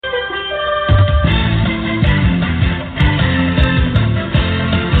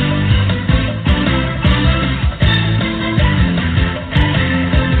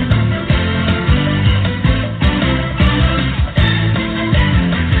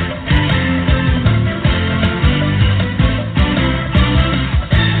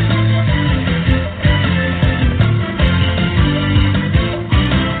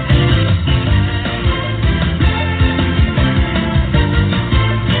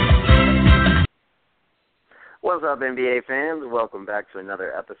What's up, NBA fans? Welcome back to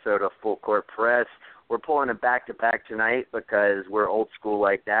another episode of Full Court Press. We're pulling a back-to-back tonight because we're old school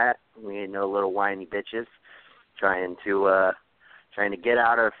like that. We ain't no little whiny bitches trying to get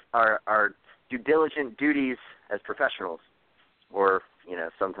out of our due diligent duties as professionals, or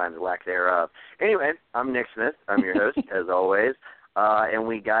sometimes lack thereof. Anyway, I'm Nick Smith. I'm your host as always, and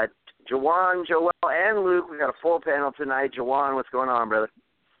we got Jawan, Joel, and Luke. We got a full panel tonight. Jawan, what's going on, brother?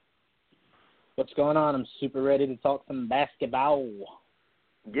 What's going on? I'm super ready to talk some basketball.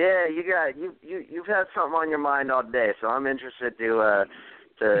 Yeah, you've had something on your mind all day, so I'm interested to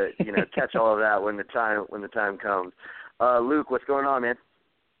catch all of that when the time comes. Luke, what's going on, man?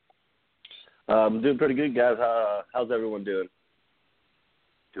 I'm doing pretty good, guys. How's everyone doing?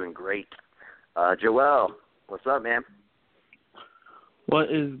 Doing great. Joel, what's up, man?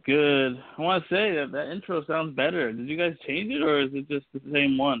 What is good? I want to say that intro sounds better. Did you guys change it, or is it just the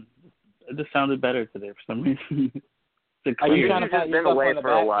same one? It just sounded better today for some reason. Are you trying to pat been yourself away on the for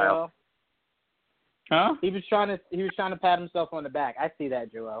back, a while? Joel? Huh? He was trying to pat himself on the back. I see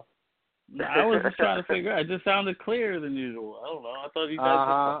that, Joel. I was just trying to figure out. It just sounded clearer than usual. I don't know. I thought you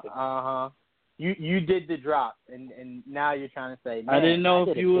guys did something. You did the drop, and now you're trying to say, man, I didn't know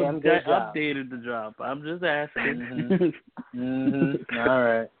if you updated the drop. I'm just asking. All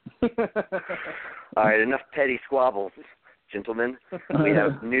right. All right, enough petty squabbles, gentlemen. We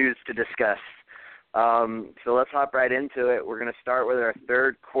have news to discuss. So let's hop right into it. We're going to start with our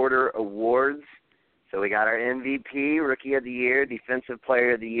third quarter awards. So we got our MVP, Rookie of the Year, Defensive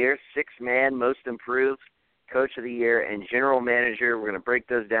Player of the Year, Sixth Man, Most Improved, Coach of the Year, and General Manager. We're going to break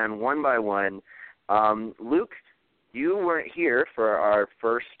those down one by one. Luke, you weren't here for our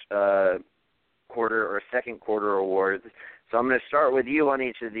first quarter or second quarter awards, so I'm going to start with you on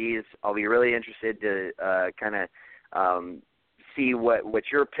each of these. I'll be really interested to see what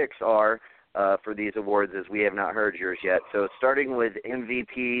your picks are for these awards, as we have not heard yours yet. So starting with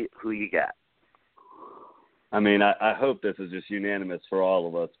MVP, who you got? I mean, I hope this is just unanimous for all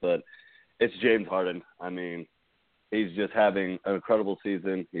of us, but it's James Harden. I mean, he's just having an incredible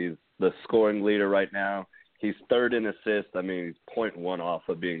season. He's the scoring leader right now. He's third in assists. I mean, he's 0.1 off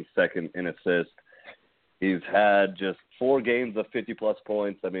of being second in assists. He's had just 4 games of 50-plus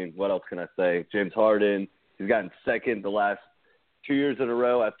points. I mean, what else can I say? James Harden, he's gotten second the last 2 years in a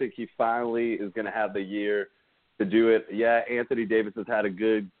row. I think he finally is going to have the year to do it. Yeah, Anthony Davis has had a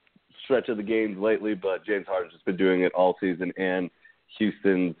good stretch of the games lately, but James Harden's just been doing it all season, and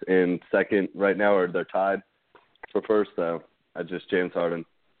Houston's in second right now, or they're tied for first, so just James Harden.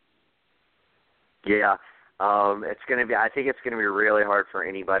 Yeah, it's going to be. I think it's going to be really hard for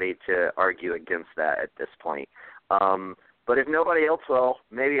anybody to argue against that at this point. But if nobody else will,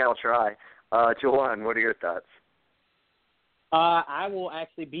 maybe I'll try. Joanne, what are your thoughts? I will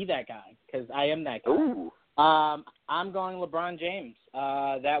actually be that guy because I am that guy. Ooh. I'm going LeBron James.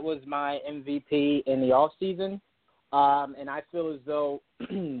 That was my MVP in the offseason, and I feel as though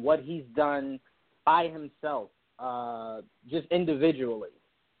what he's done by himself, just individually,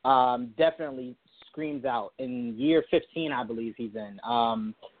 definitely screams out. In year 15, I believe he's in.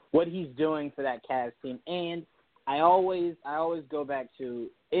 What he's doing for that Cavs team, and I always go back to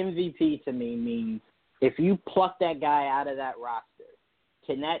MVP. To me means if you pluck that guy out of that roster,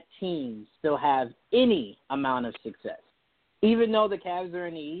 can that team still have any amount of success? Even though the Cavs are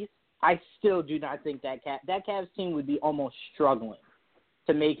in the East, I still do not think that Cavs team would be almost struggling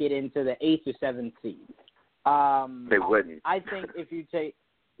to make it into the 8th or 7th seed. They wouldn't. I think if you take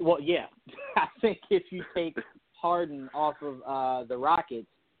 – well, yeah. I think if you take Harden off of the Rockets,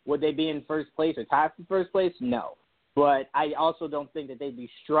 would they be in first place or tied for first place? No. But I also don't think that they'd be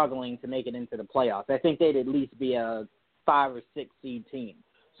struggling to make it into the playoffs. I think they'd at least be a 5 or 6 seed team.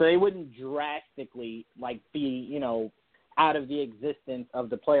 So they wouldn't drastically be, out of the existence of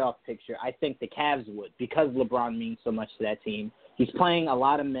the playoff picture. I think the Cavs would, because LeBron means so much to that team. He's playing a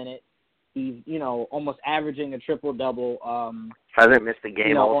lot of minutes. He's, almost averaging a triple-double. Hasn't missed a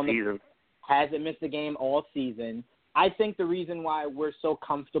game all season. Hasn't missed a game all season. I think the reason why we're so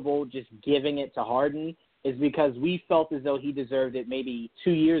comfortable just giving it to Harden is because we felt as though he deserved it maybe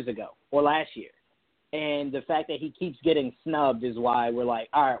 2 years ago or last year. And the fact that he keeps getting snubbed is why we're like,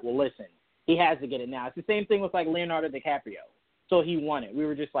 all right, well, listen, he has to get it now. It's the same thing with, Leonardo DiCaprio. So he won it. We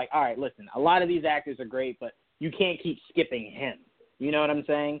were just like, all right, listen, a lot of these actors are great, but you can't keep skipping him. You know what I'm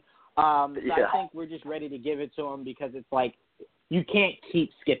saying? So I think we're just ready to give it to him because it's like you can't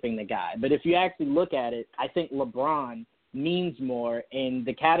keep skipping the guy. But if you actually look at it, I think LeBron means more, and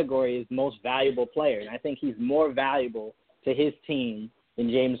the category is most valuable player. And I think he's more valuable to his team than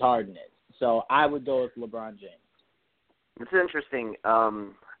James Harden is. So I would go with LeBron James. It's interesting.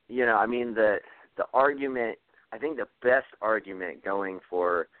 The argument I think the best argument going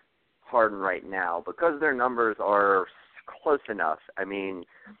for Harden right now, because their numbers are close enough. I mean,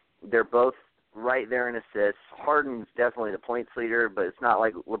 they're both right there in assists. Harden's definitely the points leader, but it's not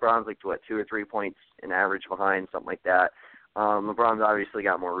like LeBron's like, 2 or 3 points in average behind, something like that. LeBron's obviously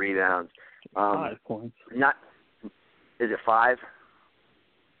got more rebounds. 5 points. Is it 5?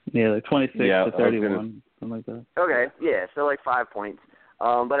 Yeah, like 26 to 31, something like that. Okay, yeah, so like 5 points.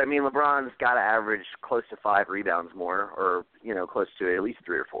 But, I mean, LeBron's got to average close to 5 rebounds more, or, close to at least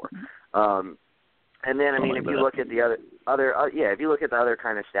 3 or 4. And then, I mean, if you look at the if you look at the other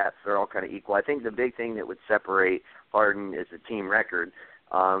kind of stats, they're all kind of equal. I think the big thing that would separate Harden is the team record.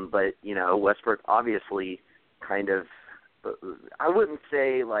 But, Westbrook obviously kind of, I wouldn't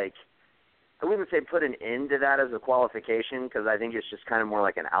say put an end to that as a qualification, because I think it's just kind of more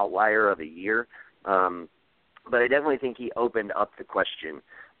like an outlier of a year. But I definitely think he opened up the question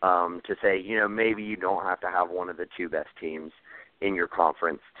to say, maybe you don't have to have one of the 2 best teams in your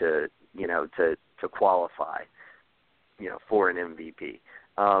conference to qualify, for an MVP.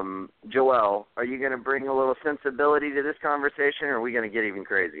 Joel, are you going to bring a little sensibility to this conversation, or are we going to get even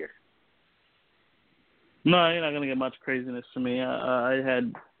crazier? No, you're not going to get much craziness from me. I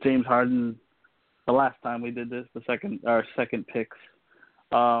had James Harden the last time we did this, our second picks,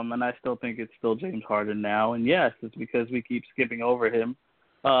 and I still think it's still James Harden now. And yes, it's because we keep skipping over him.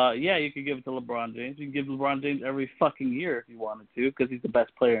 You could give it to LeBron James. You can give LeBron James every fucking year if you wanted to, because he's the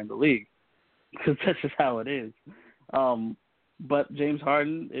best player in the league. Because that's just how it is. But James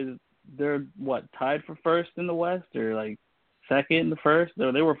Harden they're tied for first in the West, or like second in the first?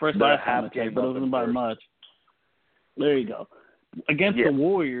 They were first last time, but it wasn't by much. There you go. Against the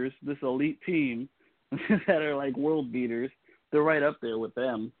Warriors, this elite team that are like world beaters, they're right up there with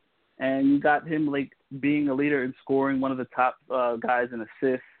them. And you got him like being a leader in scoring, one of the top guys in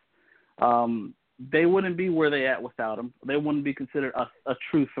assists. They wouldn't be where they at without him. They wouldn't be considered a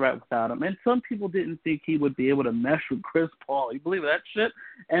true threat without him. And some people didn't think he would be able to mesh with Chris Paul. You believe that shit?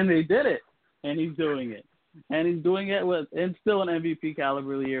 And they did it. And he's doing it. And he's doing it and still an MVP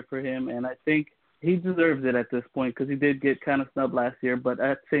caliber year for him. And I think he deserves it at this point, because he did get kind of snubbed last year. But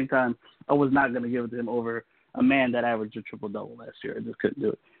at the same time, I was not going to give it to him over a man that averaged a triple-double last year. I just couldn't do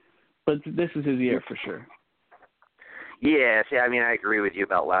it. But this is his year for sure. Yeah, see, I mean, I agree with you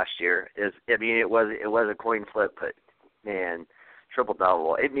about last year. It was a coin flip, but man, triple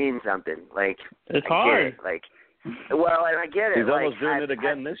double, it means something. Like, it's hard. Like, well, and I get it. He's almost doing it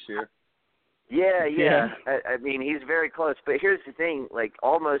again this year. Yeah. I mean, he's very close. But here's the thing: like,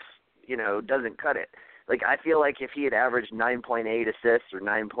 almost, doesn't cut it. Like, I feel like if he had averaged 9.8 assists or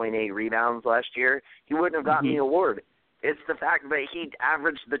 9.8 rebounds last year, he wouldn't have gotten the award. It's the fact that he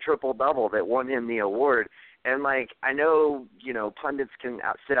averaged the triple-double that won him the award. And, like, I know, pundits can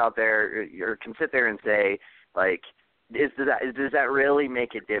sit out there or can sit there and say, like, does that really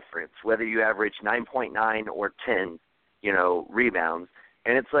make a difference, whether you average 9.9 or 10, rebounds?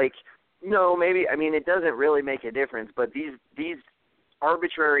 And it's like, no, maybe, I mean, it doesn't really make a difference, but these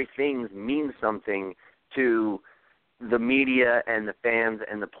arbitrary things mean something to the media and the fans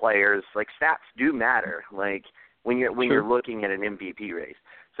and the players. Like, stats do matter, like, when you're looking at an MVP race.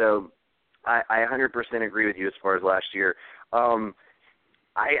 So I 100% agree with you as far as last year. I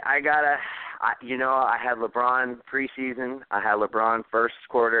had LeBron preseason. I had LeBron first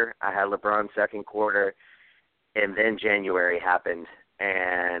quarter. I had LeBron second quarter, and then January happened,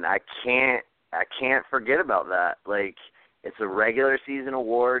 and I can't forget about that. Like, it's a regular season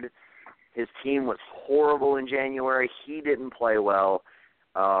award. His team was horrible in January. He didn't play well.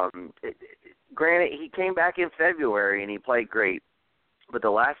 Granted, he came back in February and he played great. But the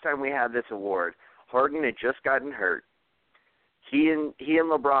last time we had this award, Harden had just gotten hurt. He and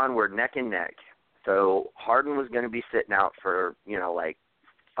LeBron were neck and neck. So Harden was going to be sitting out for, like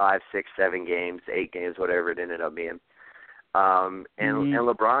 5, 6, 7 games, 8 games, whatever it ended up being. And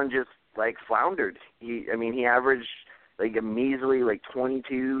LeBron just, like, floundered. He averaged, like, a measly, like,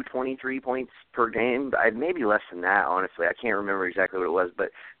 22, 23 points per game. Maybe less than that, honestly. I can't remember exactly what it was.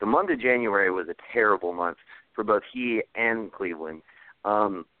 But the month of January was a terrible month for both he and Cleveland.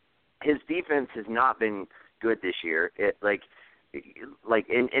 His defense has not been good this year.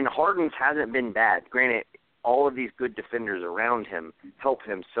 And Harden's hasn't been bad. Granted, all of these good defenders around him help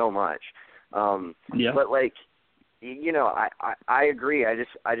him so much. But, like, I agree. I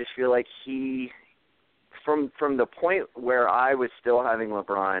just feel like he, from the point where I was still having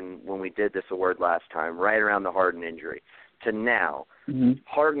LeBron when we did this award last time, right around the Harden injury, to now,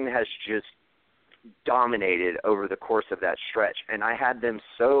 Harden has just dominated over the course of that stretch. And I had them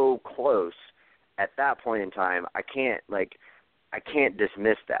so close at that point in time, I can't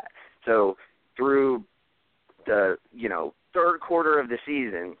dismiss that. So through the third quarter of the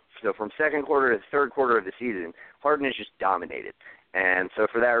season, so from second quarter to third quarter of the season, Harden has just dominated. And so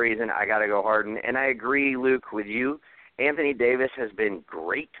for that reason, I got to go Harden. And I agree, Luke, with you. Anthony Davis has been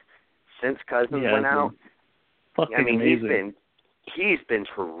great since Cousins went out. I mean, amazing. he's been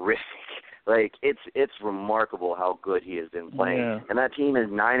terrific. Like, it's remarkable how good he has been playing. Yeah. And that team is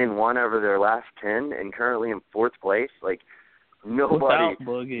 9-1 over their last 10 and currently in fourth place. Like, nobody. Without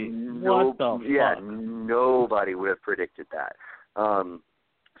Boogie. What the fuck? Nobody would have predicted that.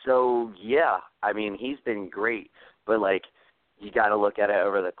 So, yeah, I mean, he's been great. But, like, you got to look at it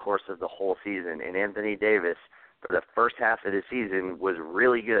over the course of the whole season. And Anthony Davis, for the first half of the season, was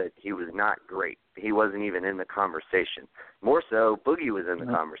really good. He was not great. He wasn't even in the conversation. More so, Boogie was in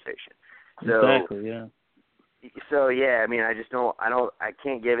the conversation. So, exactly, yeah. So, yeah, I mean, I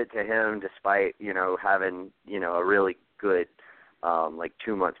can't give it to him despite, having, a really good,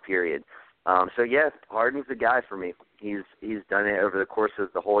 2-month period. So, yes, Harden's the guy for me. He's done it over the course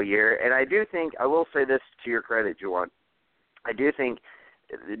of the whole year. And I do think, I will say this to your credit, Juwan, I do think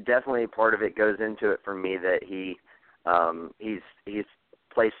definitely part of it goes into it for me that he's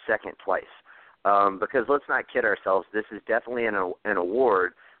placed second twice. Because let's not kid ourselves, this is definitely an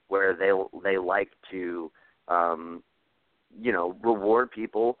award where they like to, reward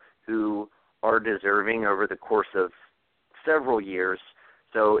people who are deserving over the course of several years.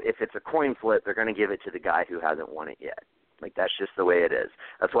 So if it's a coin flip, they're going to give it to the guy who hasn't won it yet. Like, that's just the way it is.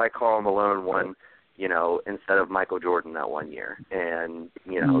 That's why Karl Malone won, instead of Michael Jordan that one year. And,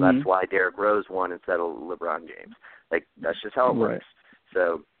 that's why Derrick Rose won instead of LeBron James. Like, that's just how it works.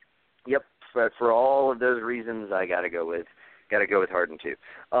 So, yep, but for all of those reasons, I got to go with Harden too.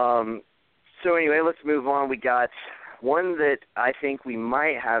 So anyway, let's move on. We got one that I think we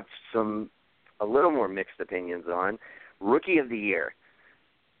might have a little more mixed opinions on. Rookie of the Year.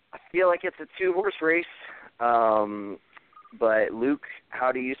 I feel like it's a two-horse race. But Luke,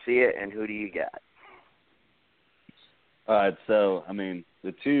 how do you see it, and who do you got? All right, so I mean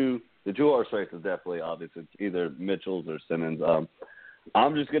the two-horse race is definitely obvious. It's either Mitchell's or Simmons.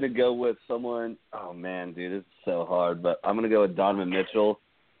 I'm just gonna go with someone. Oh man, dude, it's so hard, but I'm gonna go with Donovan Mitchell,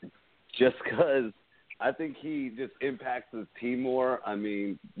 just because I think he just impacts his team more. I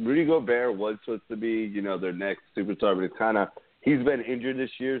mean, Rudy Gobert was supposed to be, their next superstar, but he's been injured this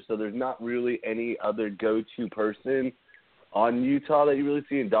year, so there's not really any other go-to person on Utah that you really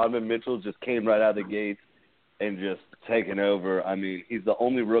see. And Donovan Mitchell just came right out of the gates and just taken over. I mean, he's the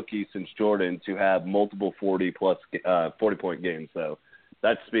only rookie since Jordan to have multiple 40-point games. So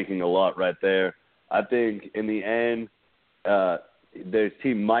that's speaking a lot right there. I think in the end, their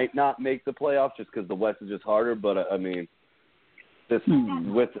team might not make the playoffs just because the West is just harder. But, I mean,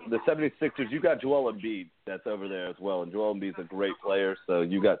 with the 76ers, you got Joel Embiid that's over there as well. And Joel Embiid's a great player, so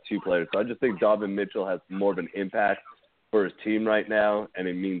you got two players. So I just think Donovan Mitchell has more of an impact for his team right now, and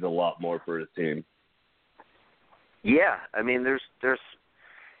it means a lot more for his team. Yeah, I mean, it is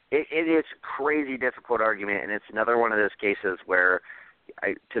a crazy difficult argument, and it's another one of those cases where,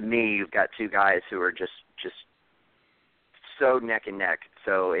 to me, you've got two guys who are just so neck and neck.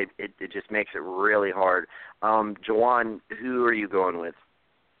 So it just makes it really hard. Juwan, who are you going with?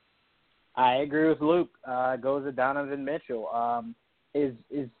 I agree with Luke. Goes with Donovan Mitchell. Is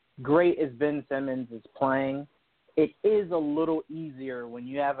great as Ben Simmons is playing, it is a little easier when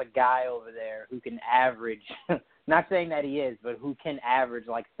you have a guy over there who can average, not saying that he is, but who can average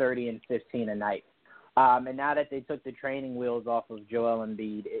like 30 and 15 a night. And now that they took the training wheels off of Joel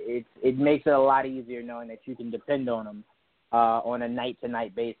Embiid, it makes it a lot easier knowing that you can depend on him on a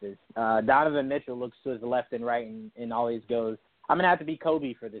night-to-night basis. Donovan Mitchell looks to his left and right and always goes, I'm going to have to be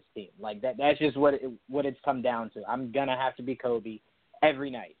Kobe for this team. Like, that's just what it's come down to. I'm going to have to be Kobe every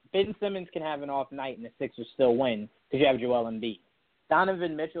night. Ben Simmons can have an off night and the Sixers still win because you have Joel Embiid.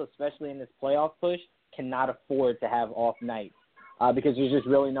 Donovan Mitchell, especially in this playoff push, cannot afford to have off nights because there's just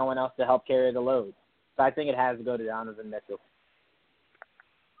really no one else to help carry the load. So I think it has to go to Donovan Mitchell.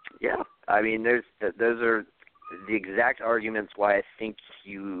 Yeah, I mean, those are the exact arguments why I think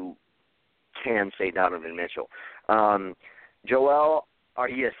you can say Donovan Mitchell. Joel, are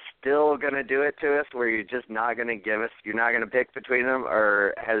you still going to do it to us where you're just not going to you're not going to pick between them,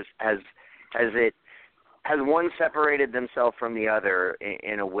 or has one separated themselves from the other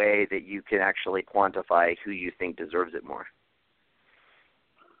in a way that you can actually quantify who you think deserves it more?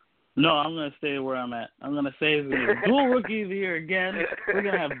 No, I'm going to stay where I'm at. I'm going to say it's going to be dual Rookie of the Year again. We're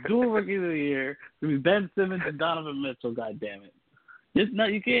going to have dual Rookie of the Year. It's going to be Ben Simmons and Donovan Mitchell, goddammit.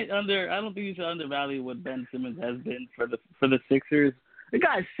 You can't I don't think you should undervalue what Ben Simmons has been for the Sixers. The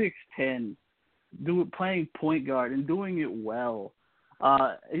guy's 6'10", playing point guard and doing it well.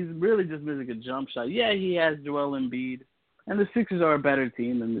 He's really just missing a jump shot. Yeah, he has Joel Embiid, and the Sixers are a better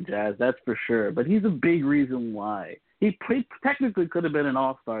team than the Jazz, that's for sure. But he's a big reason why. He technically could have been an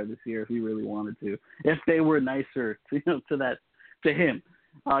all-star this year if he really wanted to, if they were nicer to him.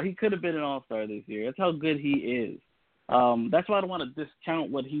 He could have been an all-star this year. That's how good he is. That's why I don't want to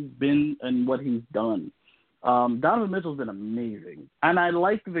discount what he's been and what he's done. Donovan Mitchell's been amazing. And I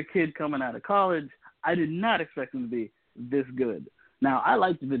liked the kid coming out of college. I did not expect him to be this good. Now, I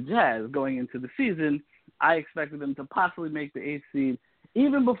liked the Jazz going into the season. I expected them to possibly make the 8th seed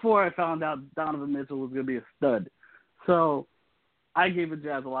even before I found out Donovan Mitchell was going to be a stud. So I gave the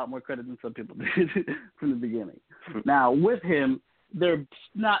Jazz a lot more credit than some people did from the beginning. Now, with him, they're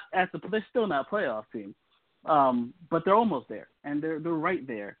still not a playoff team, but they're almost there, and they're right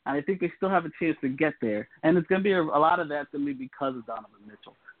there. And I think they still have a chance to get there, and it's going to be a lot of that's going to be because of Donovan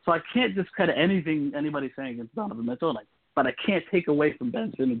Mitchell. So I can't just credit anything anybody's saying against Donovan Mitchell, but I can't take away from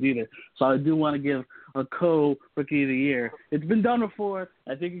Ben Simmons either. So I do want to give a co-Rookie of the Year. It's been done before.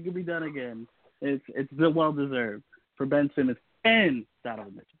 I think it can be done again. It's been well-deserved for Ben Simmons and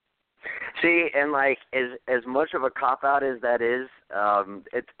Donovan Mitchell. See, and like as much of a cop-out as that is,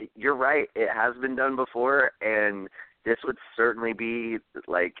 you're right. It has been done before, and this would certainly be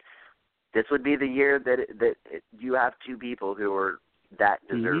the year that you have two people who are that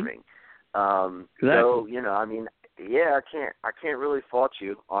deserving. Exactly. So I mean, yeah, I can't really fault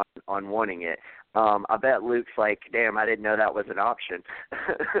you on wanting it. I bet Luke's like, damn, I didn't know that was an option.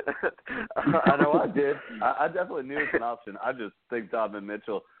 I know I did. I definitely knew it's an option. I just think Donovan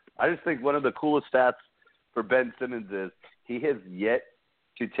Mitchell. I just think one of the coolest stats for Ben Simmons is he has yet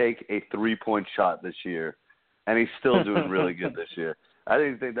to take a 3-point shot this year, and he's still doing really good this year. I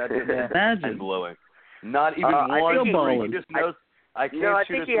think that is mind-blowing. Not even one three. He just knows I can't I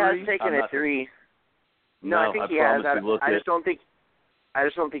shoot think he has taken a 3. No, I think he has. I just don't think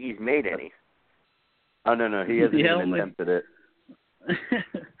he's made any. Oh no, he hasn't even attempted it. 6'10".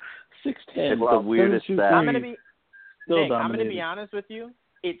 It's the weirdest stat. I'm gonna be honest with you.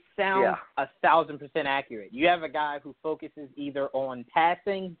 It sounds 1,000% accurate. You have a guy who focuses either on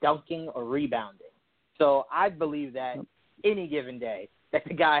passing, dunking, or rebounding. So I believe that any given day that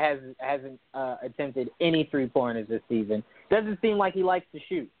the guy hasn't attempted any 3-pointers this season. Doesn't seem like he likes to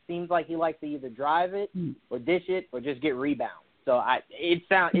shoot. Seems like he likes to either drive it or dish it or just get rebounds. So it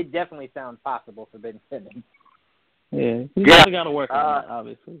definitely sounds possible for Ben Simmons. Yeah, he's definitely got to work on that,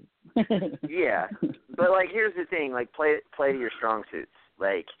 obviously. Yeah, but here's the thing: play to your strong suits.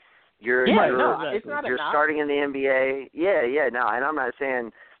 You're starting in the NBA. Yeah, no, and I'm not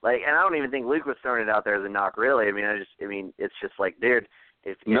saying and I don't even think Luke was throwing it out there as a knock. Really, I mean, it's just dude,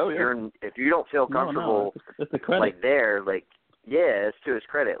 if you don't feel comfortable, it's a credit. it's to his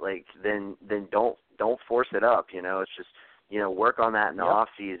credit. Then don't force it up. It's just work on that in the off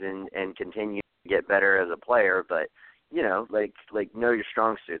season and continue to get better as a player. But know your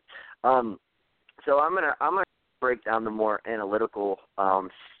strong suit. So I'm gonna break down the more analytical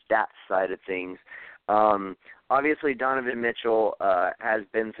stats side of things. Obviously, Donovan Mitchell has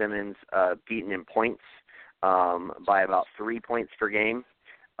Ben Simmons beaten in points by about 3 points per game,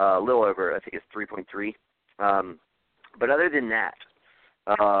 a little over. I think it's 3.3. But other than that,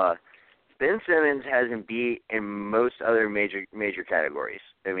 Ben Simmons has him beat in most other major categories.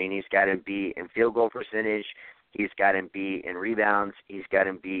 I mean, he's got him beat in field goal percentage. He's got him beat in rebounds. He's got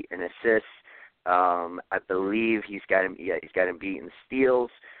him beat in assists. I believe he's got him beat in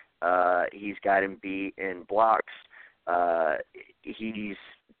steals. He's got him beat in blocks. He's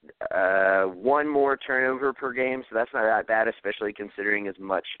one more turnover per game, so that's not that bad, especially considering as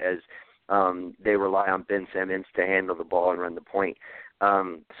much as they rely on Ben Simmons to handle the ball and run the point.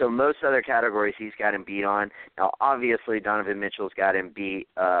 So most other categories he's got him beat on. Now, obviously, Donovan Mitchell's got him beat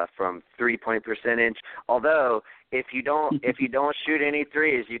from 3-point percentage. Although, if you don't shoot any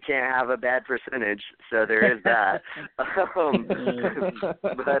threes, you can't have a bad percentage. So there is that.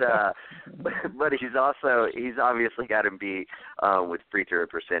 But he's obviously got him beat with free throw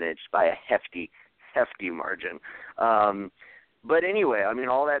percentage by a hefty margin. But anyway, I mean,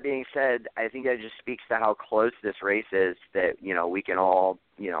 all that being said, I think that just speaks to how close this race is that, we can all,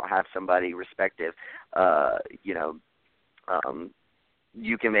 have somebody respective.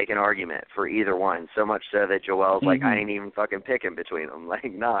 You can make an argument for either one, so much so that Joel's I ain't even fucking picking between them.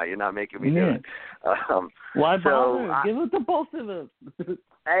 Nah, you're not making me do it. Why bother? Give it to both of them.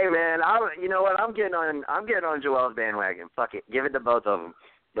 Hey, man, you know what? I'm getting on Joel's bandwagon. Fuck it. Give it to both of them.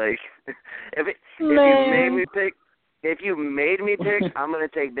 If you made me pick, I'm going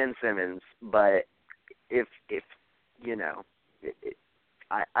to take Ben Simmons. But if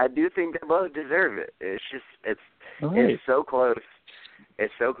I do think they both deserve it. It's just it's so close.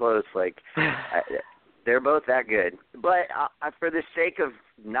 It's so close. Like, they're both that good. But for the sake of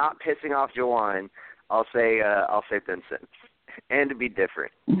not pissing off Jawan, I'll say Ben Simmons. And to be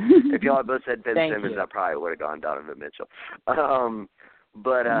different, if y'all had both said Ben Simmons, I probably would have gone Donovan Mitchell. But all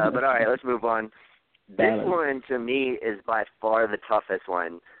right, let's move on. This one to me is by far the toughest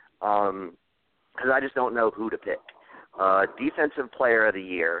one, because I just don't know who to pick. Defensive Player of the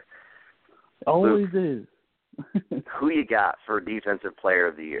Year. Always Luke, is. Who you got for Defensive Player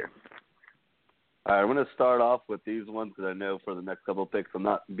of the Year? All right, I'm going to start off with these ones because I know for the next couple of picks I'm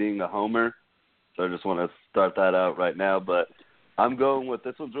not being a homer. So I just want to start that out right now. But I'm going with –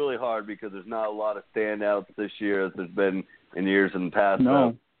 this one's really hard because there's not a lot of standouts this year as there's been in years in the past.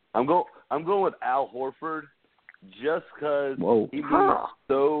 No. So I'm going with Al Horford just because he means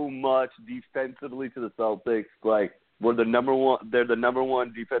so much defensively to the Celtics. Like, they're the number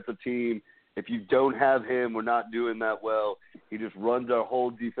one defensive team. If you don't have him, we're not doing that well. He just runs our whole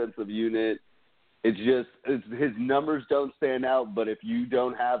defensive unit. His numbers don't stand out, but if you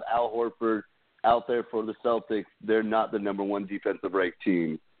don't have Al Horford out there for the Celtics, they're not the number one defensive ranked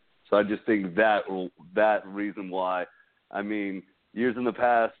team. So I just think that reason why. I mean, years in the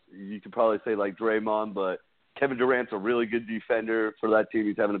past, you could probably say like Draymond, but Kevin Durant's a really good defender for that team.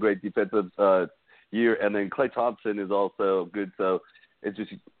 He's having a great defensive year. And then Klay Thompson is also good. So it's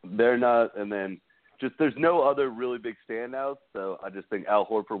just they're not – and then just there's no other really big standouts. So I just think Al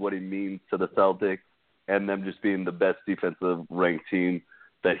Horford, what he means to the Celtics, and them just being the best defensive ranked team,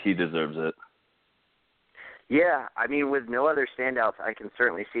 that he deserves it. Yeah, I mean, with no other standouts, I can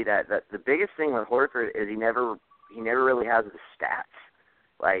certainly see that. The biggest thing with Horford is he never really has the stats.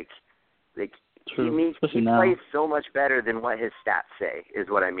 Like True. he plays so much better than what his stats say, is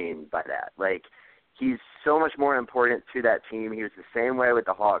what I mean by that. Like, he's so much more important to that team. He was the same way with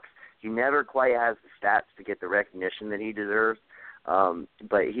the Hawks. He never quite has the stats to get the recognition that he deserves,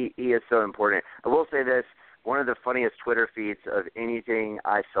 but he is so important. I will say this. One of the funniest Twitter feeds of anything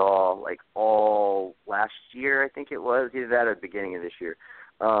I saw, like all last year, I think it was, either that or the beginning of this year.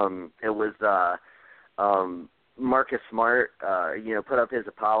 It was Marcus Smart, put up his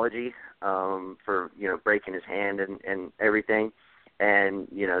apology for, breaking his hand and everything. And,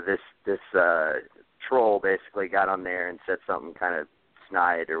 this troll basically got on there and said something kind of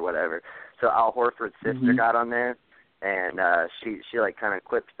snide or whatever. So Al Horford's sister got on there, and she like kind of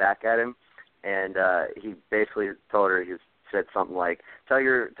quipped back at him. And he basically told her, he said something like, tell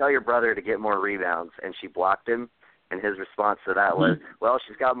your brother to get more rebounds. And she blocked him. And his response to that was, well,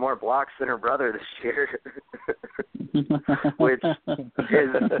 she's got more blocks than her brother this year, which is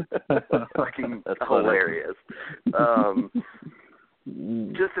fucking hilarious.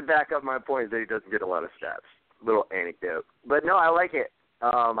 Just to back up my point that he doesn't get a lot of stats. Little anecdote. But, no, I like it.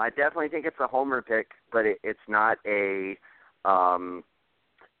 I definitely think it's a homer pick, but it's not a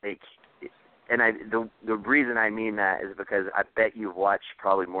the reason I mean that is because I bet you've watched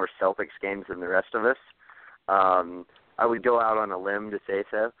probably more Celtics games than the rest of us. I would go out on a limb to say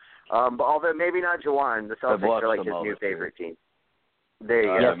so. But although maybe not Jawan, the Celtics are like his new favorite team. There you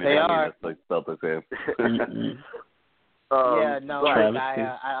go. Yes, they are. Like Celtics game.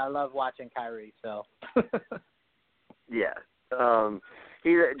 I love watching Kyrie. So. Yeah.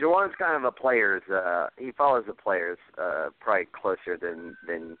 Jawan's kind of a player's. He follows the players probably closer than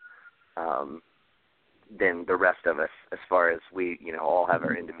the rest of us, as far as we, all have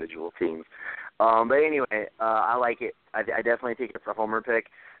our individual teams. But anyway, I like it. I definitely think it's a homer pick,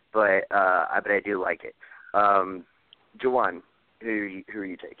 but I do like it. Jawan, who are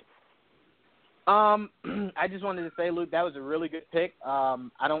you taking? I just wanted to say, Luke, that was a really good pick.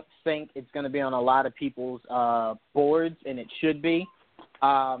 I don't think it's going to be on a lot of people's boards, and it should be.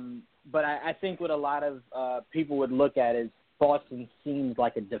 But I think what a lot of people would look at is Boston seems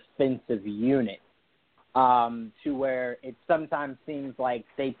like a defensive unit, to where it sometimes seems like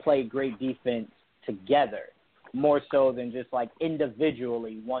they play great defense together, more so than just like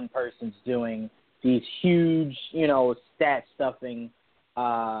individually one person's doing these huge, stat stuffing,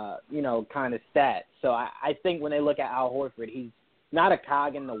 kind of stats. So I think when they look at Al Horford, he's not a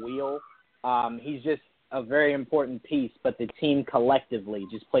cog in the wheel. He's just a very important piece, but the team collectively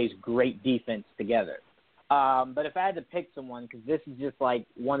just plays great defense together. But if I had to pick someone, because this is just like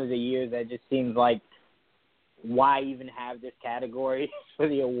one of the years that just seems like, why even have this category for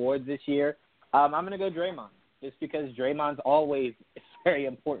the awards this year? I'm going to go Draymond, just because Draymond's always very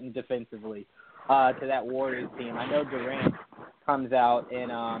important defensively to that Warriors team. I know Durant comes out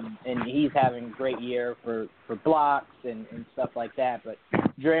and he's having a great year for blocks and stuff like that, but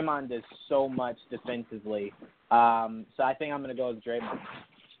Draymond does so much defensively. So I think I'm going to go with Draymond.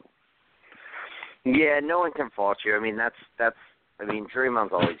 Yeah, no one can fault you. I mean, that's I mean,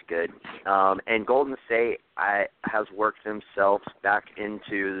 Draymond's always good. And Golden State has worked themselves back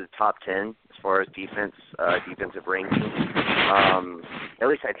into the top 10 as far as defensive ranking. At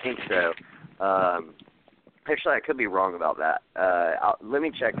least I think so. Actually, I could be wrong about that. Let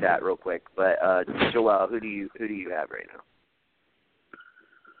me check that real quick. But Joel, who do you have right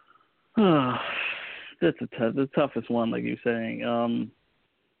now? That's the toughest one, like you're saying.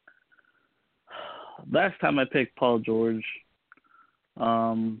 Last time I picked Paul George,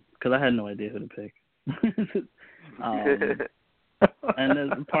 because I had no idea who to pick. And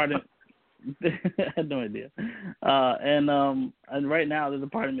there's a part of I had no idea. And right now there's a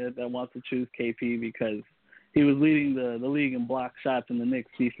part of me that wants to choose KP because he was leading the league in block shots, and the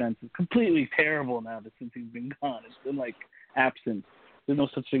Knicks defense is completely terrible now since he's been gone. It's been like absent. There's no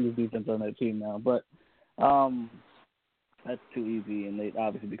such thing as defense on that team now. But that's too easy, and they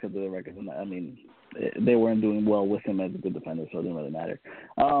obviously because of the record. I mean, they weren't doing well with him as a good defender, so it didn't really matter.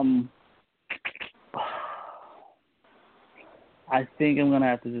 I think I'm gonna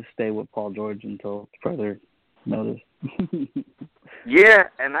have to just stay with Paul George until further notice. Yeah,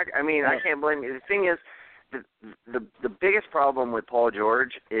 and I can't blame you. The thing is, the biggest problem with Paul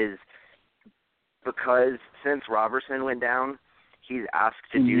George is because since Robertson went down, he's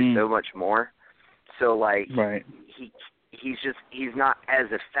asked to do so much more. So like, right. He's not as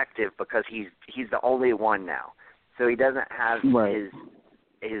effective because he's the only one now. So he doesn't have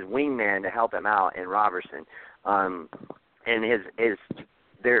his wingman to help him out in Robertson. And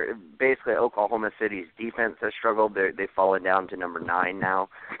they're basically Oklahoma City's defense has struggled. They've fallen down to number 9 now.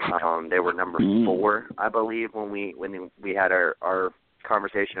 They were number 4, I believe, when we had our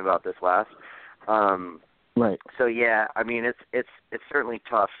conversation about this last. Right. So yeah, I mean it's certainly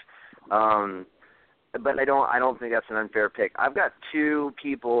tough. But I don't think that's an unfair pick. I've got 2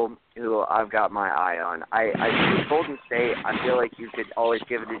 people who I've got my eye on. I Golden State, I feel like you could always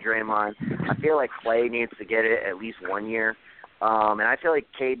give it to Draymond. I feel like Clay needs to get it at least 1 year. And I feel like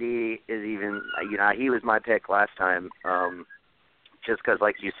KD is even, he was my pick last time. Just because,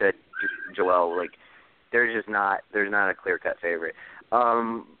 like you said, Joel, like there's not a clear-cut favorite.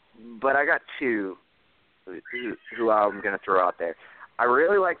 But I got 2 who I'm going to throw out there. I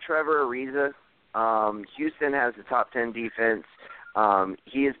really like Trevor Ariza. Houston has the top 10 defense.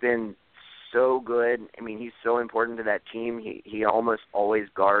 He has been so good. I mean, he's so important to that team. He almost always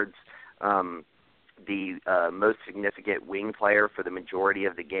guards the most significant wing player for the majority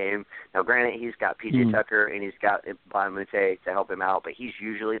of the game. Now, granted, he's got PJ Tucker and he's got Mbamute to help him out, but he's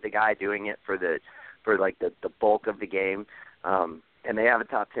usually the guy doing it for the bulk of the game. And they have a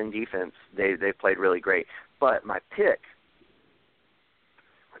top 10 defense. They've played really great. But my pick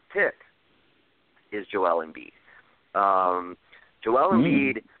is Joel Embiid. Joel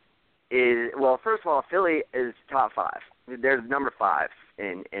Embiid is, well, first of all, Philly is top 5. They're number 5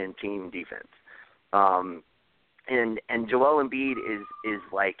 in team defense. And Joel Embiid is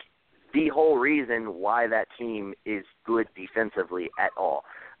like the whole reason why that team is good defensively at all.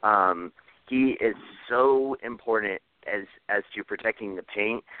 He is so important as to protecting the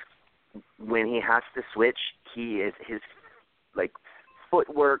paint. When he has to switch, his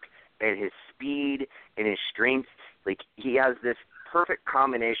footwork and his speed and his strength, like he has this perfect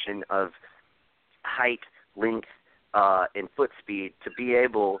combination of height, length, and foot speed to be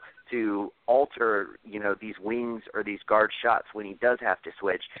able to alter, these wings or these guard shots when he does have to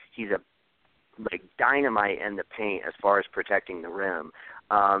switch. He's like dynamite in the paint as far as protecting the rim.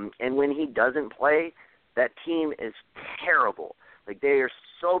 And when he doesn't play, that team is terrible. Like, they are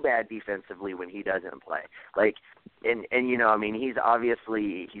so bad defensively when he doesn't play. Like, and he's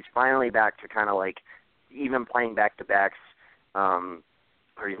finally back to kind of like even playing back-to-backs, or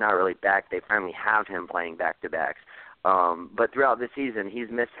he's not really back. They finally have him playing back-to-backs. But throughout the season, he's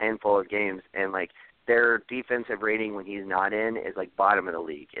missed a handful of games, and, like, their defensive rating when he's not in is, like, bottom of the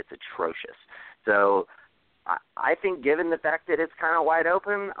league. It's atrocious. So I think given the fact that it's kind of wide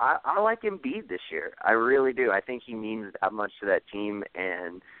open, I like Embiid this year. I really do. I think he means that much to that team,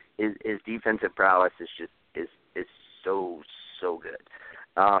 and his defensive prowess is so good.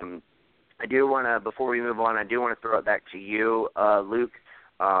 I do want to, before we move on, I do want to throw it back to you, Luke.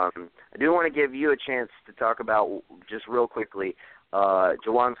 I do want to give you a chance to talk about, just real quickly,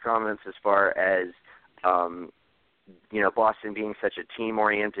 Jawan's comments as far as, Boston being such a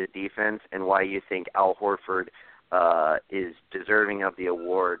team-oriented defense, and why you think Al Horford is deserving of the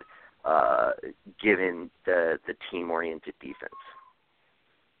award, given the team-oriented defense.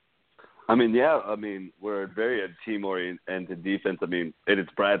 We're very a team-oriented defense.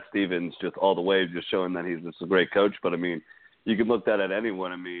 It's Brad Stevens just all the way, just showing that he's just a great coach. But, you can look that at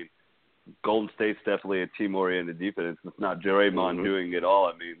anyone. Golden State's definitely a team-oriented defense. It's not Draymond doing it all.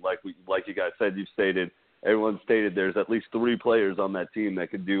 I mean, like you guys said, you've stated, everyone stated there's at least 3 players on that team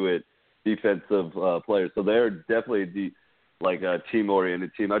that could do it, defensive players. So they're definitely a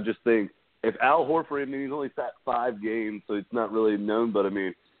team-oriented team. I just think if Al Horford, I mean, he's only sat 5 games, so it's not really known. But I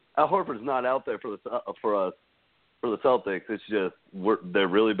mean, Al Horford's not out there for the Celtics. It's just they're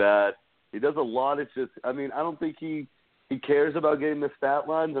really bad. He does a lot. It's just, I mean, I don't think he cares about getting the stat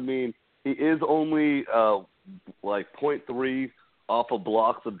lines. I mean, he is only 0.3 off of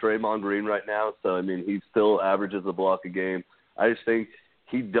blocks of Draymond Green right now. So I mean, he still averages a block a game. I just think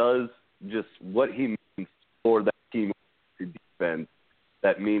he does just what he means for that team defense.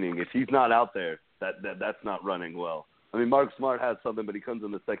 That meaning, if he's not out there, that's not running well. I mean, Mark Smart has something, but he comes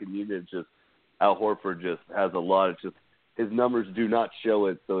in the second unit. Just Al Horford just has a lot. It's just his numbers do not show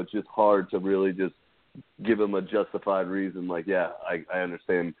it, so it's just hard to really just give him a justified reason. Like, yeah, I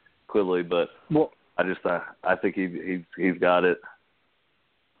understand clearly, but I think he's got it.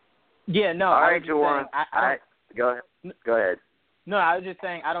 Yeah, no. All right, Juwan. Go ahead. No, I was just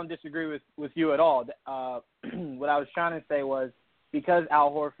saying I don't disagree with you at all. What I was trying to say was, because Al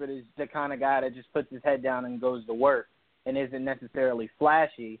Horford is the kind of guy that just puts his head down and goes to work and isn't necessarily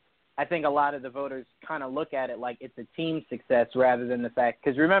flashy, I think a lot of the voters kind of look at it like it's a team success rather than the fact.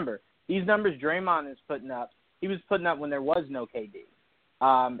 Because remember, these numbers Draymond is putting up, he was putting up when there was no KD,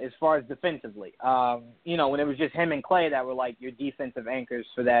 as far as defensively. When it was just him and Klay that were like your defensive anchors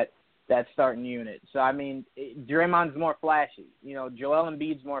for that starting unit. So, I mean, Draymond's more flashy. Joel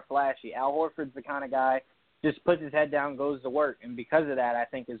Embiid's more flashy. Al Horford's the kind of guy just puts his head down, goes to work, and because of that, I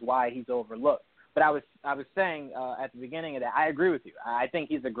think is why he's overlooked. But I was saying at the beginning of that, I agree with you. I think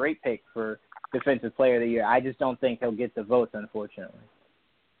he's a great pick for Defensive Player of the Year. I just don't think he'll get the votes, unfortunately.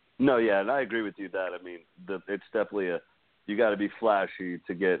 No, yeah, and I agree with you that. I mean, it's definitely you got to be flashy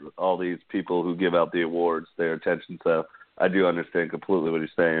to get all these people who give out the awards their attention. So I do understand completely what he's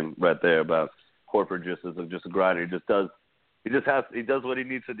saying right there about Horford just as a grinder. He does what he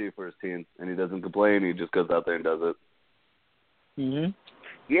needs to do for his team, and he doesn't complain. He just goes out there and does it. Mhm.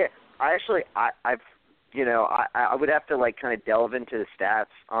 Yeah, I would have to kind of delve into the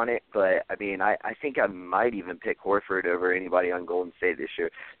stats on it, but I mean, I think I might even pick Horford over anybody on Golden State this year.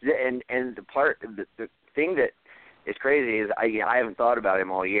 And the thing that is crazy is I haven't thought about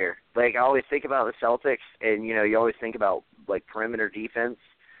him all year. I always think about the Celtics, and you always think about perimeter defense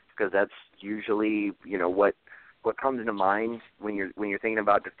because that's usually what comes into mind when you're thinking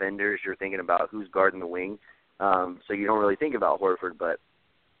about defenders. You're thinking about who's guarding the wing. So you don't really think about Horford, but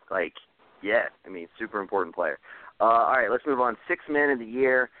yeah, I mean, super important player. All right, let's move on. 6th Man of the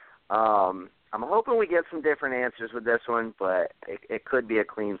Year. I'm hoping we get some different answers with this one, but it could be a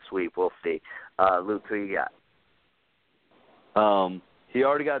clean sweep. We'll see. Luke, who you got? He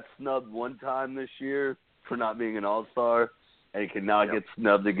already got snubbed one time this year for not being an All-Star, and he can now get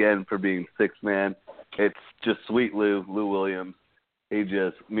snubbed again for being 6th man. It's just sweet Lou Williams. He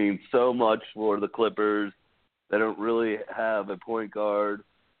just means so much for the Clippers. They don't really have a point guard.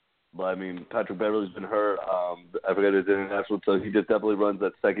 But, I mean, Patrick Beverly's been hurt. I forget his international, so he just definitely runs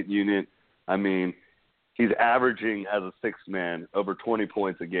that second unit. I mean, he's averaging as a 6th man over 20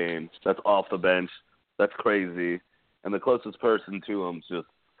 points a game. That's off the bench. That's crazy. And the closest person to him is just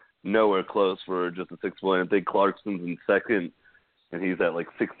nowhere close for just a 6th man. I think Clarkson's in second, and he's at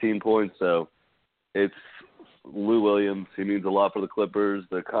 16 points. So it's Lou Williams. He means a lot for the Clippers.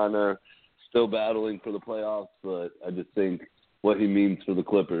 They're kind of still battling for the playoffs, but I just think what he means for the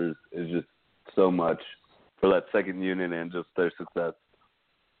Clippers is just so much for that second unit and just their success.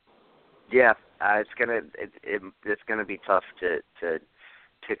 Yeah, it's gonna be tough to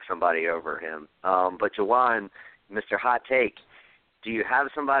pick somebody over him. But Juwan, Mr. Hot Take, do you have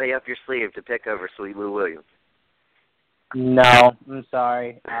somebody up your sleeve to pick over Sweet Lou Williams? No, I'm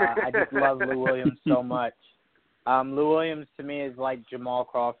sorry. I just love Lou Williams so much. Lou Williams to me is like Jamal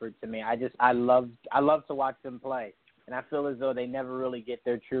Crawford to me. I love to watch them play, and I feel as though they never really get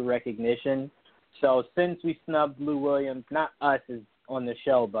their true recognition. So since we snubbed Lou Williams, not us as on the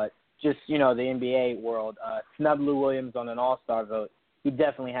show, but just the NBA world, snubbed Lou Williams on an All-Star vote, he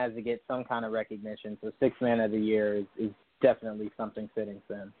definitely has to get some kind of recognition. So 6th Man of the Year is definitely something fitting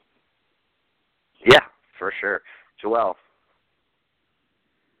for him. Yeah, for sure. Joel.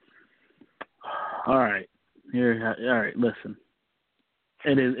 All right. All right, listen.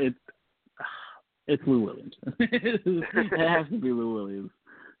 It's Lou Williams. It has to be Lou Williams.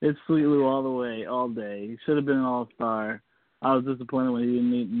 It's Sweet Lou all the way, all day. He should have been an All-Star. I was disappointed when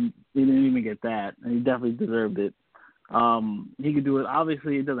he didn't even get that, and he definitely deserved it. He could do it.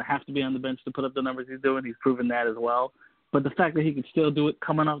 Obviously, he doesn't have to be on the bench to put up the numbers he's doing. He's proven that as well. but the fact that he could still do it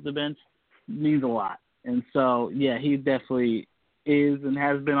coming off the bench means a lot. And so, yeah, he definitely is and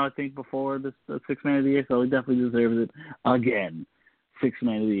has been, I think, before the Sixth Man of the Year, so he definitely deserves it again. Sixth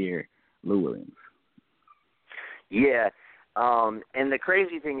Man of the Year, Lou Williams. Yeah, and the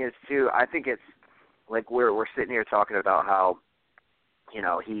crazy thing is, too, I think it's like we're sitting here talking about how, you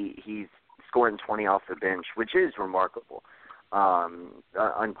know, he's scoring 20 off the bench, which is remarkable.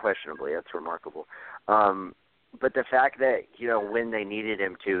 Unquestionably, that's remarkable. But the fact that, you know, when they needed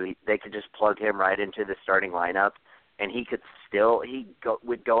him to, they could just plug him right into the starting lineup, and he could still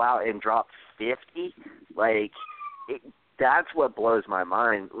would go out and drop 50. Like, that's what blows my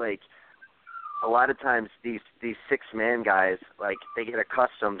mind. Like, a lot of times these six-man guys, like, they get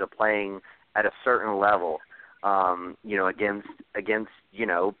accustomed to playing at a certain level, you know, against you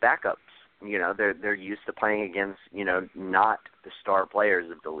know, backups. You know, they're used to playing against, you know, not the star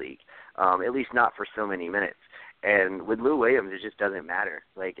players of the league, at least not for so many minutes. And with Lou Williams, it just doesn't matter.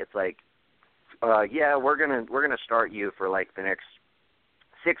 Like, it's like, yeah, we're gonna start you for like the next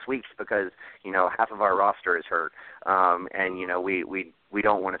 6 weeks because, you know, half of our roster is hurt, and you know we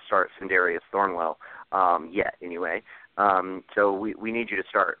don't want to start Sindarius Thornwell yet anyway. So we need you to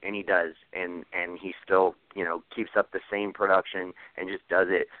start, and he does, and he still, you know, keeps up the same production and just does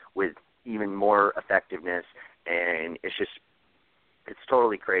it with even more effectiveness, and it's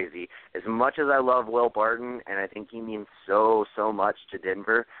totally crazy. As much as I love Will Barton, and I think he means so much to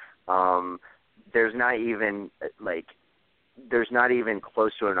Denver, there's not even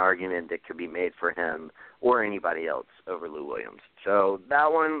close to an argument that could be made for him or anybody else over Lou Williams. So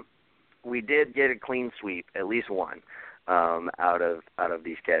that one, we did get a clean sweep, at least one, out of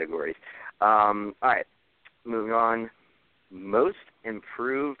these categories. All right, moving on. Most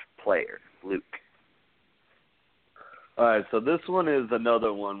improved player, Luke. All right, so this one is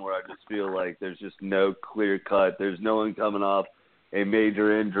another one where I just feel like there's just no clear cut. There's no one coming off a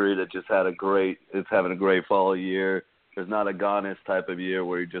major injury that just is having a great fall year. There's not a Giannis type of year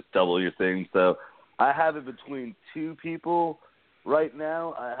where you just double your thing. So I have it between two people right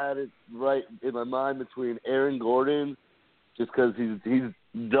now. I had it right in my mind between Aaron Gordon, just because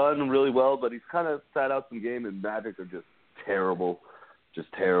he's done really well, but he's kind of sat out some game, and Magic are just terrible.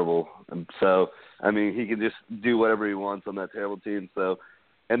 And so, I mean, he can just do whatever he wants on that terrible team. So,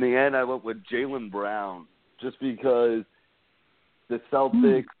 in the end, I went with Jaylen Brown, just because the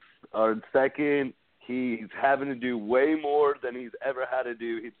Celtics are in second. He's having to do way more than he's ever had to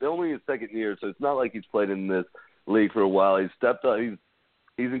do. It's only his second year, so it's not like he's played in this league for a while. He's stepped up.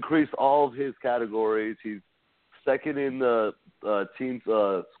 He's increased all of his categories. He's second in the team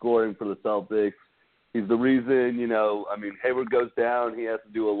scoring for the Celtics. He's the reason, you know, I mean, Hayward goes down. He has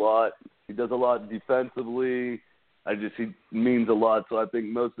to do a lot. He does a lot defensively. He means a lot. So I think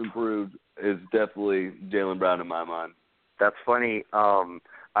most improved is definitely Jaylen Brown in my mind. That's funny. I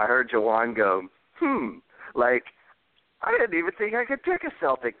heard Jawan go, like, I didn't even think I could pick a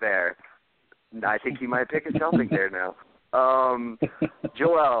Celtic there. I think he might pick a Celtic there now.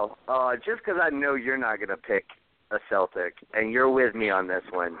 Joel, just because I know you're not going to pick a Celtic, and you're with me on this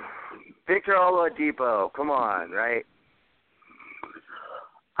one, Victor Oladipo, come on, right?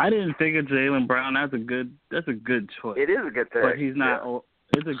 I didn't think of Jaylen Brown. That's a good choice. It is a good pick. But he's not. Yeah.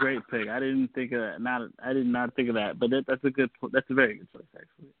 It's a great pick. I didn't think of that. I did not think of that. But that's a good. That's a very good choice,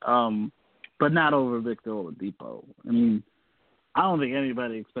 actually. But not over Victor Oladipo. I mean, I don't think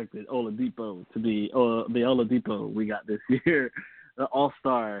anybody expected Oladipo to be the Oladipo we got this year, the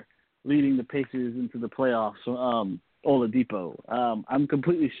All-Star leading the Pacers into the playoffs. Oladipo. I'm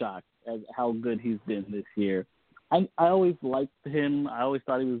completely shocked at how good he's been this year. I always liked him. I always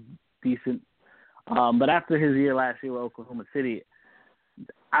thought he was decent. But after his year last year with Oklahoma City,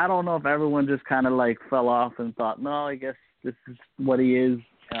 I don't know if everyone just kind of like fell off and thought, no, I guess this is what he is.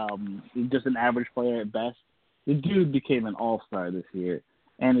 He's just an average player at best. The dude became an all-star this year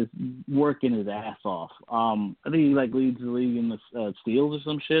and is working his ass off. I think he leads the league in the steals or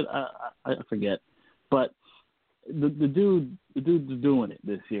some shit. I forget. But the dude's doing it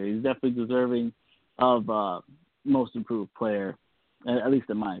this year. He's definitely deserving of most improved player, at least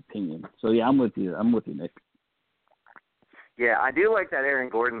in my opinion. So yeah, I'm with you, Nick. Yeah, I do like that Aaron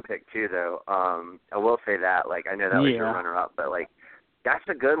Gordon pick too, though. I will say that. Like, I know that was your runner-up, but like, that's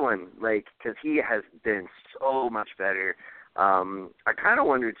a good one. Like, because he has been so much better. I kind of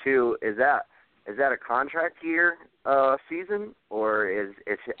wonder too, is that a contract year season, or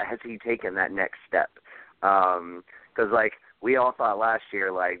has he taken that next step? Because like, we all thought last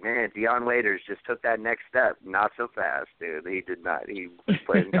year, like, man, Dion Waiters just took that next step. Not so fast, dude. He did not. He was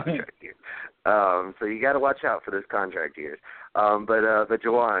playing contract years. So you got to watch out for those contract years. But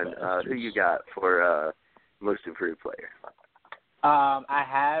Jawan, who you got for most improved player? I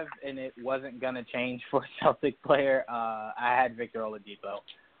have, and it wasn't going to change for a Celtic player. I had Victor Oladipo.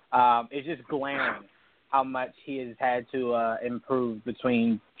 It's just glaring how much he has had to improve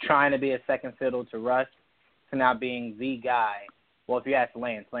between trying to be a second fiddle to Russ to now being the guy. Well, if you ask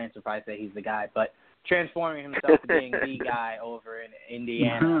Lance would probably say he's the guy, but transforming himself to being the guy over in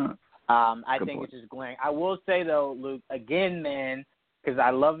Indiana. I Good think point. it's just glaring. I will say, though, Luke, again, man, because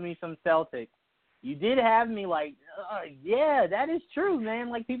I love me some Celtics, you did have me like, yeah, that is true, man.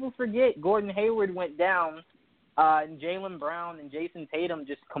 Like, people forget Gordon Hayward went down, and Jaylen Brown and Jason Tatum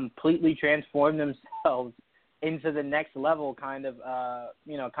just completely transformed themselves into the next level kind of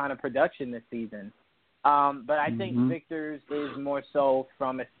production this season. But I think Victor's is more so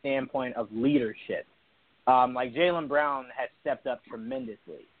from a standpoint of leadership. Like Jaylen Brown has stepped up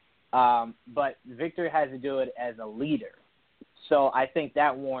tremendously. But Victor has to do it as a leader. So I think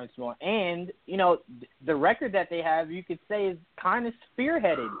that warrants more. And, the record that they have, you could say, is kind of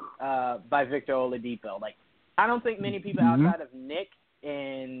spearheaded by Victor Oladipo. Like, I don't think many people outside of Nick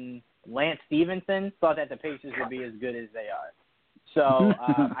and Lance Stevenson thought that the Pacers would be as good as they are. So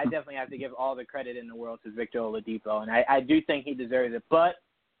I definitely have to give all the credit in the world to Victor Oladipo, and I do think he deserves it. But,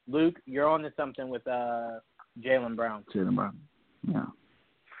 Luke, you're on to something with Jaylen Brown. Jaylen Brown, yeah.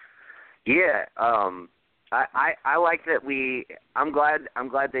 Yeah, I like that I'm glad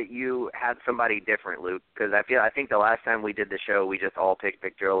that you had somebody different, Luke, because I think the last time we did the show we just all picked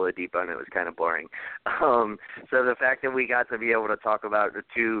Victor Oladipo and it was kind of boring. So the fact that we got to be able to talk about the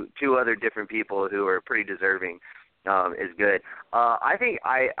two other different people who are pretty deserving is good. I think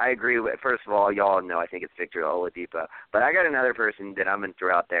I agree with. First of all, y'all know I think it's Victor Oladipo, but I got another person that I'm going to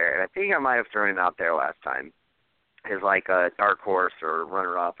throw out there, and I think I might have thrown him out there last time as like a dark horse or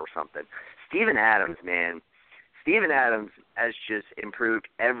runner-up or something. Steven Adams, man. Steven Adams has just improved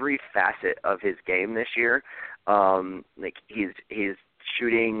every facet of his game this year. Like he's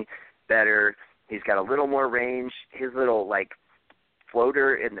shooting better. He's got a little more range. His little like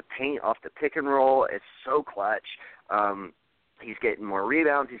floater in the paint off the pick and roll is so clutch. He's getting more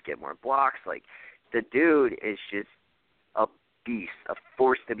rebounds. He's getting more blocks. Like the dude is just a beast, a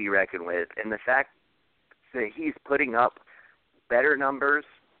force to be reckoned with. And the fact that he's putting up better numbers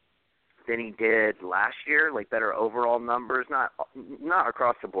than he did last year, like better overall numbers, not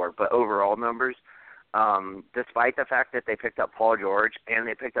across the board, but overall numbers, despite the fact that they picked up Paul George and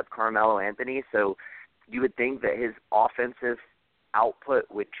they picked up Carmelo Anthony. So you would think that his offensive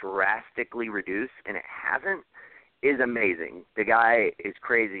output would drastically reduce, and it hasn't, is amazing. The guy is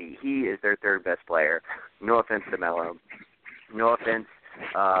crazy. He is their third best player. No offense to Melo. No offense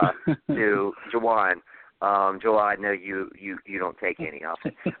to Juwan. Joel, I know you don't take any of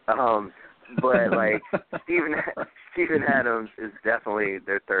it. But like Steven Adams is definitely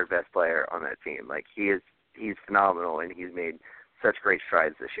their third best player on that team. Like he's phenomenal, and he's made such great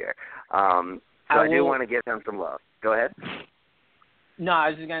strides this year. So I do want to give him some love. Go ahead. No, I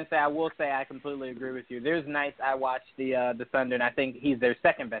was just gonna say I will say I completely agree with you. There's nights I watch the Thunder, and I think he's their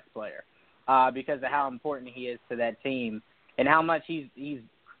second best player because of how important he is to that team and how much he's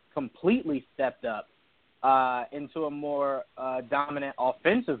completely stepped up into a more dominant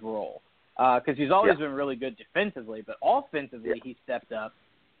offensive role because he's always been really good defensively, but offensively he stepped up.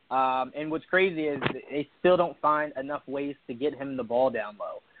 And what's crazy is they still don't find enough ways to get him the ball down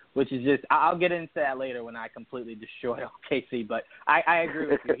low, which is just – I'll get into that later when I completely destroy OKC. But I agree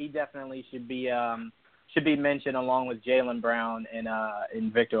with you. He definitely should be mentioned along with Jaylen Brown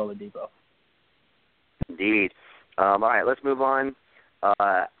and Victor Oladipo. Indeed. All right, let's move on.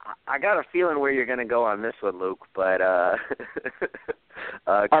 I got a feeling where you're going to go on this one, Luke, but Coach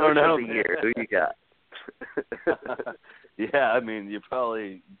I don't know. of the Year, who you got? Yeah, I mean, you're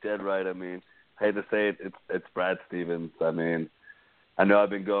probably dead right. I mean, I hate to say it, it's Brad Stevens. I mean, I know I've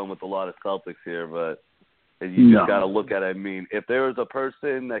been going with a lot of Celtics here, but you just got to look at it. I mean, if there was a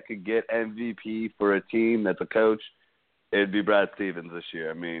person that could get MVP for a team that's a coach, it'd be Brad Stevens this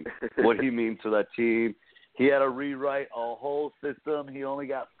year. I mean, what he means to that team. He had to rewrite a whole system. He only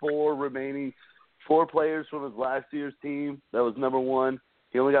got four players from his last year's team. That was number one.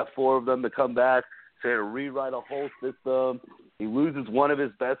 He only got four of them to come back. So he had to rewrite a whole system. He loses one of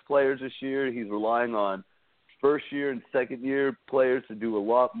his best players this year. He's relying on first-year and second-year players to do a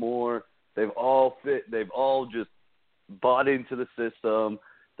lot more. They've all just bought into the system.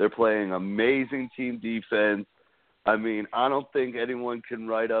 They're playing amazing team defense. I mean, I don't think anyone can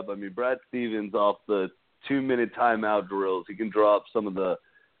write up. I mean, Brad Stevens off the 2-minute timeout drills. He can draw up some of the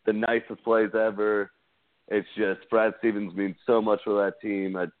nicest plays ever. It's just Brad Stevens means so much for that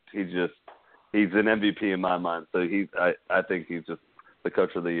team. He's an MVP in my mind. So I think he's just the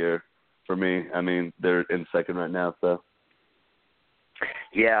coach of the year. for me. I mean, they're in second right now, so.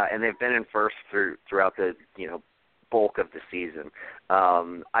 Yeah, and they've been in first throughout the bulk of the season.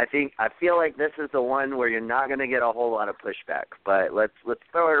 I feel like this is the one where you're not going to get a whole lot of pushback. But let's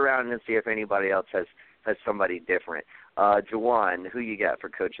throw it around and see if anybody else has somebody different. Juwan, who you got for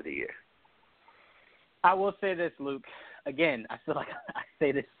Coach of the Year? I will say this, Luke. Again, I feel like I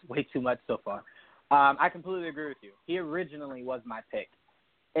say this way too much so far. I completely agree with you. He originally was my pick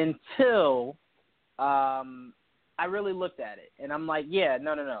until I really looked at it, and I'm like, yeah,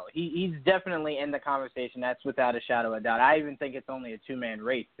 no. He's definitely in the conversation. That's without a shadow of a doubt. I even think it's only a two-man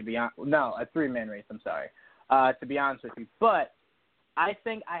race, to be honest. No, a three-man race, I'm sorry, to be honest with you. But I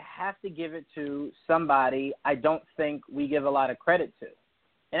think I have to give it to somebody I don't think we give a lot of credit to,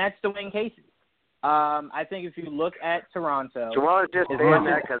 and that's Dwayne Casey. I think if you look at Toronto. Juwan's just saying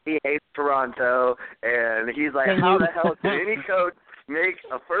that because he hates Toronto, and he's like, how the hell can any coach make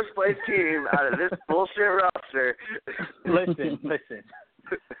a first-place team out of this bullshit roster?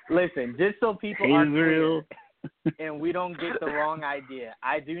 Listen. Just so people are clear, and we don't get the wrong idea,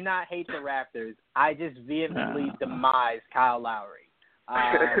 I do not hate the Raptors. I just vehemently demise Kyle Lowry.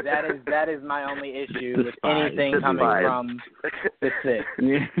 That is my only issue with anything coming from the Six.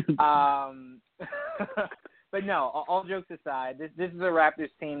 But no, all jokes aside, this is a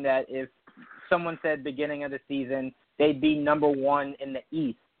Raptors team that if someone said beginning of the season they'd be number one in the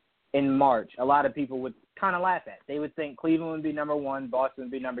East in March, a lot of people would kind of laugh at. They would think Cleveland would be number one, Boston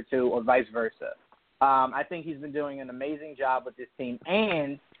would be number two, or vice versa. I think he's been doing an amazing job with this team,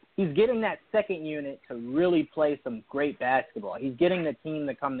 and he's getting that second unit to really play some great basketball. He's getting the team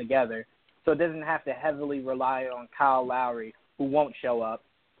to come together so it doesn't have to heavily rely on Kyle Lowry, who won't show up,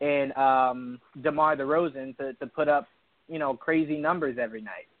 and DeMar DeRozan to put up, crazy numbers every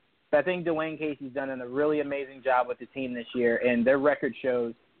night. So I think Dwayne Casey's done a really amazing job with the team this year, and their record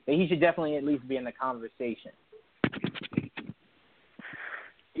shows that he should definitely at least be in the conversation.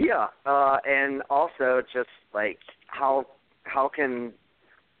 Yeah, and also just like how can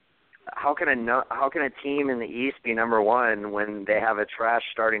a team in the East be number one when they have a trash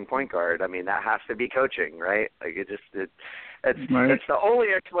starting point guard? I mean, that has to be coaching, right? Like it's the only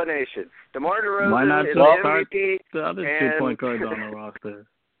explanation. DeMar DeRozan is the MVP. The other two point guards on the roster.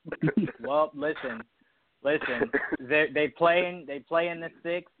 Well, listen. They play in the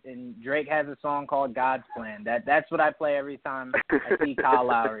Six, and Drake has a song called God's Plan. That's what I play every time I see Kyle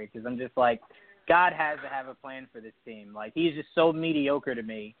Lowry, because I'm just like, God has to have a plan for this team. Like, he's just so mediocre to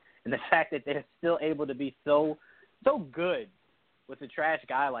me, and the fact that they're still able to be so good with a trash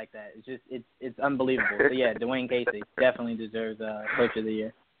guy like that, it's unbelievable. So yeah, Dwayne Casey definitely deserves Coach of the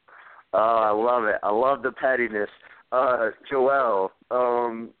Year. Oh, I love it. I love the pettiness. Joel,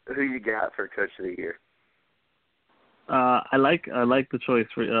 who you got for Coach of the Year? I like the choice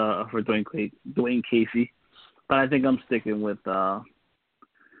for Dwayne Casey, but I think I'm sticking with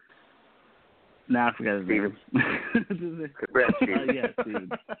I forgot his name. Brad Stevens. Yeah,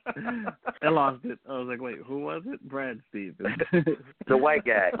 Stevens. I lost it. I was like, wait, who was it? Brad Stevens. The white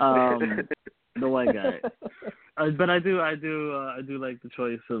guy. The white guy. But I do like the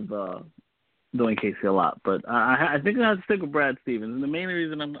choice of Dwayne Casey a lot. But I think I have to stick with Brad Stevens, and the main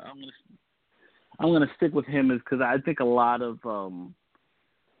reason I'm gonna stick with him is because I think a lot of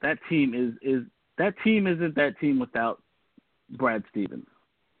that team isn't that team without Brad Stevens.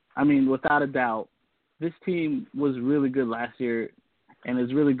 I mean, without a doubt, this team was really good last year and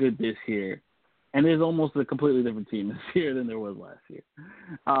is really good this year. And there's almost a completely different team this year than there was last year.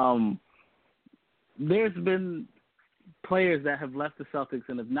 There's been players that have left the Celtics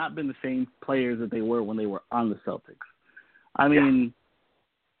and have not been the same players that they were when they were on the Celtics. I mean,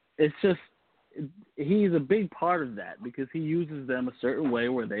 It's just he's a big part of that because he uses them a certain way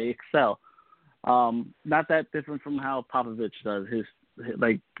where they excel. Not that different from how Popovich does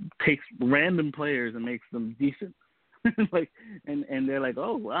takes random players and makes them decent. and they're like,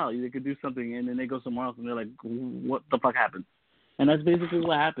 oh wow, they could do something, and then they go somewhere else and they're like, what the fuck happened? And that's basically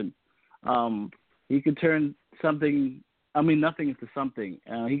what happened. He could turn nothing into something.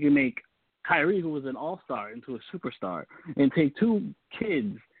 He can make Kyrie, who was an all-star, into a superstar, and take two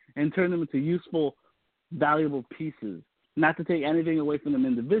kids and turn them into useful, valuable pieces. Not to take anything away from them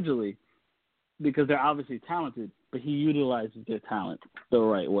individually, because they're obviously talented, but he utilizes their talent the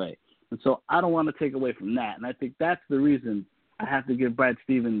right way. And so I don't want to take away from that. And I think that's the reason I have to give Brad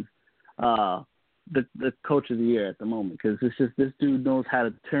Stevens the Coach of the Year at the moment, because it's just this dude knows how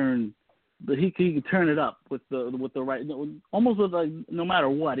to turn. But he can turn it up with the right, almost with no matter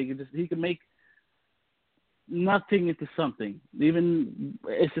what. He can make nothing into something. Even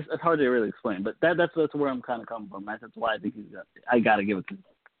it's hard to really explain. But that's where I'm kind of coming from. That's why I think I got to give it to him.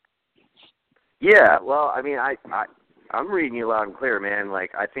 Yeah, well, I mean, I'm reading you loud and clear, man.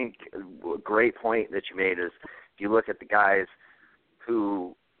 Like, I think a great point that you made is if you look at the guys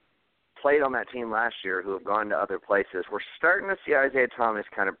who played on that team last year who have gone to other places, we're starting to see Isaiah Thomas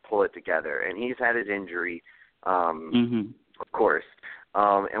kind of pull it together, and he's had his injury, of course.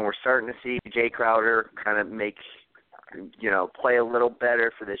 And we're starting to see Jay Crowder kind of make, play a little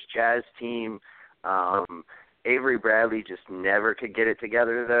better for this Jazz team. Avery Bradley just never could get it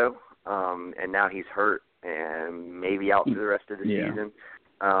together, though, and now he's hurt and maybe out for the rest of the season.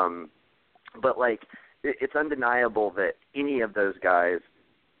 But, like, it's undeniable that any of those guys,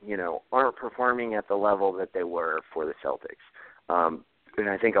 aren't performing at the level that they were for the Celtics. And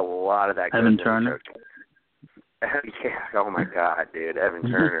I think a lot of that goes Evan Turner. Yeah, oh my God, dude, Evan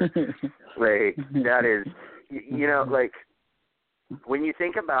Turner. Like, that is, like, when you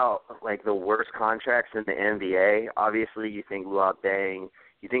think about, like, the worst contracts in the NBA, obviously you think Luol Deng,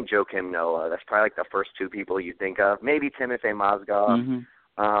 you think Joakim Noah. That's probably, like, the first two people you think of. Maybe Timofey Mozgov.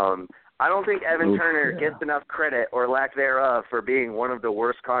 I don't think Evan Turner gets enough credit or lack thereof for being one of the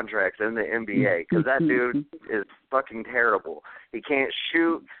worst contracts in the NBA because that dude is fucking terrible. He can't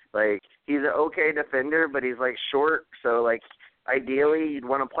shoot. Like, he's an okay defender, but he's, like, short. So, like, ideally you'd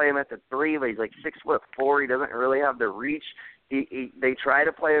want to play him at the 3, but he's, like, 6'4". He doesn't really have the reach. They try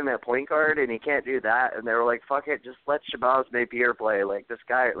to play him at point guard, and he can't do that. And they were like, fuck it, just let Shabazz Napier play. Like, this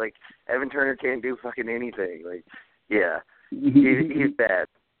guy, like, Evan Turner can't do fucking anything. Like, yeah, he's bad.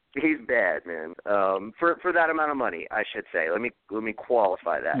 He's bad, man. For that amount of money, I should say. Let me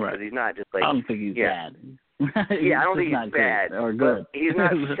qualify that because he's not just like. I don't think he's bad. Yeah, I don't think he's bad or good. He's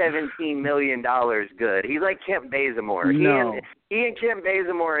not $17 million good. He's like Kent Bazemore. No. He and Kent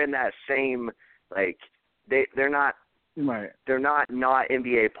Bazemore in that same like they're not. Right. They're not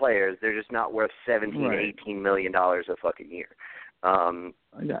NBA players. They're just not worth $18 million a fucking year. I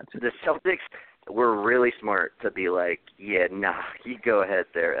got you. The Celtics were really smart to be like, yeah, nah, you go ahead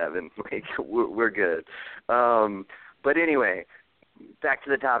there, Evan. Like, we're good. But anyway, back to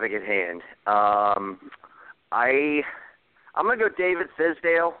the topic at hand. I'm gonna go David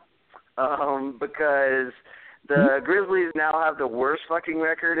Fizdale because the Grizzlies now have the worst fucking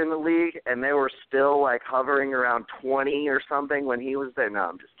record in the league, and they were still, like, hovering around 20 or something when he was there. No,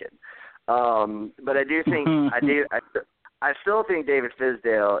 I'm just kidding. But I do think I still think David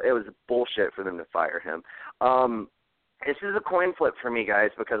Fizdale, it was bullshit for them to fire him. This is a coin flip for me,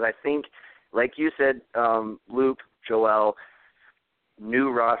 guys, because I think, like you said, Luke, Joel,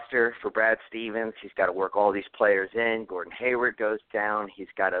 new roster for Brad Stevens. He's got to work all these players in. Gordon Hayward goes down. He's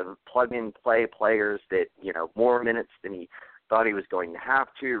got to plug and play players that, more minutes than he thought he was going to have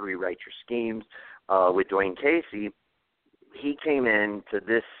to, rewrite your schemes. With Dwayne Casey, he came into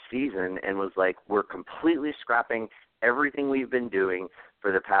this season and was like, we're completely scrapping everything we've been doing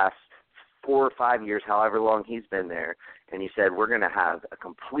for the past 4 or 5 years, however long he's been there. And he said, we're going to have a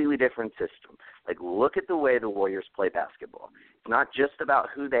completely different system. Like, look at the way the Warriors play basketball. It's not just about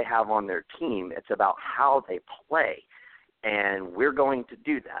who they have on their team. It's about how they play. And we're going to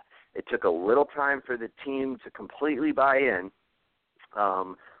do that. It took a little time for the team to completely buy in.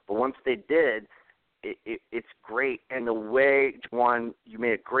 But once they did, it's great. And the way, Juwan, you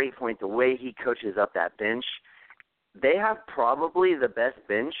made a great point, the way he coaches up that bench, they have probably the best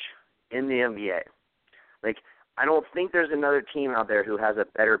bench in the NBA. Like, I don't think there's another team out there who has a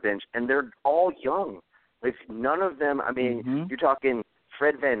better bench, and they're all young. Like, none of them, I mean, you're talking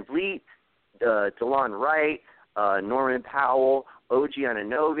Fred VanVleet, DeLon Wright, Norman Powell, OG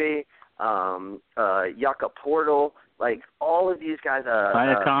Anunoby, Jakob Poeltl, like, all of these guys.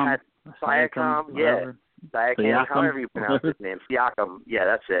 Siakam, yeah. Siakam, however you pronounce his name. Siakam, yeah,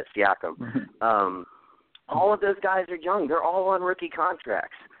 that's it, Siakam. All of those guys are young. They're all on rookie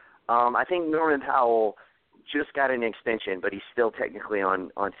contracts. I think Norman Powell just got an extension, but he's still technically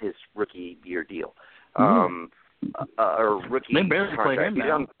on his rookie year deal. Or rookie contract. He's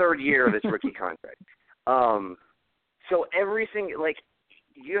on the third year of his rookie contract. So everything, like,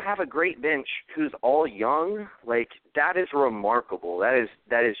 you have a great bench who's all young. Like, that is remarkable.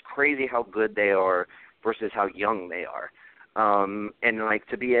 That is crazy how good they are versus how young they are. And, like,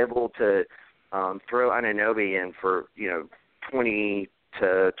 to be able to throw Anunoby in for, 20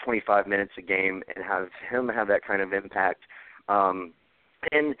 to 25 minutes a game and have him have that kind of impact. And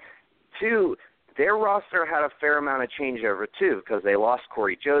two, their roster had a fair amount of changeover too because they lost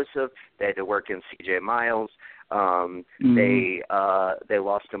Corey Joseph. They had to work in C.J. Miles. They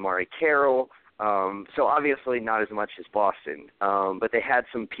lost Amari Carroll. So obviously not as much as Boston. But they had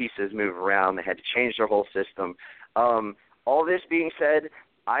some pieces move around. They had to change their whole system. All this being said,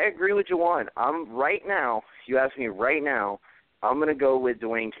 I agree with Juwan. If you ask me right now, I'm going to go with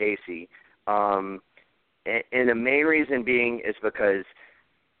Dwayne Casey And the main reason being is because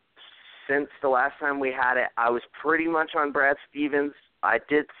since the last time we had it, I was pretty much on Brad Stevens. I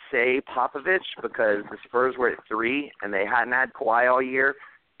did say Popovich because the Spurs were at 3 and they hadn't had Kawhi all year,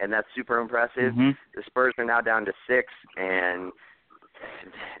 and that's super impressive. Mm-hmm. The Spurs are now down to 6, and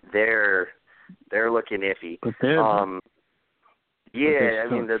they're looking iffy. But they're I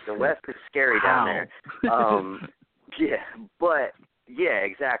mean the West is scary down there.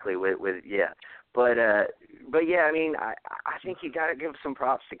 Exactly. But yeah, I mean, I think you got to give some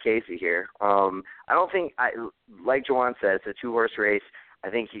props to Casey here. I don't think, like Juwan said, it's a 2-horse race. I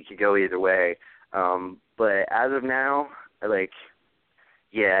think he could go either way. But as of now, and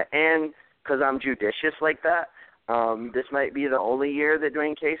because I'm judicious like that, this might be the only year that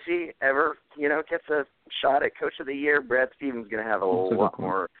Dwayne Casey ever, gets a shot at Coach of the Year. Brad Stevens going to have a lot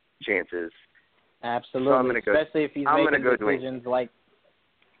more chances. Absolutely, So I'm gonna especially if he's making decisions like.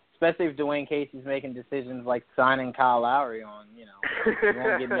 Especially if Dwayne Casey's making decisions like signing Kyle Lowry on, you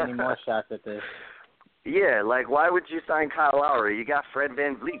won't get many more shots at this. Yeah, like, why would you sign Kyle Lowry? You got Fred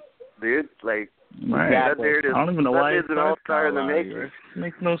VanVleet, dude. Like, that dude is, I don't even know why he's an all-star in the making. It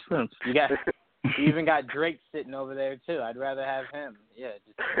makes no sense. You even got Drake sitting over there, too. I'd rather have him. Yeah,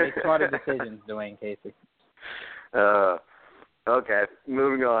 just make smarter decisions, Dwayne Casey. Okay,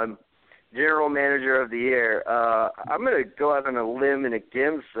 moving on. General Manager of the Year. I'm going to go out on a limb and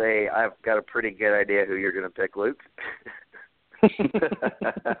again say I've got a pretty good idea who you're going to pick, Luke.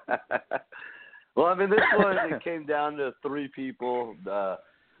 Well, I mean, this one, it came down to 3 people.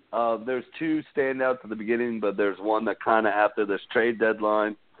 There's 2 standouts at the beginning, but there's one that kind of after this trade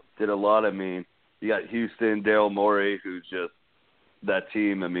deadline did a lot. I mean, you got Houston, Daryl Morey, who's just that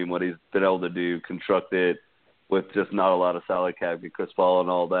team. I mean, what he's been able to do, construct it with just not a lot of salary cap, Chris Paul and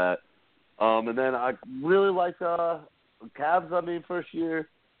all that. And then I really like Cavs, first year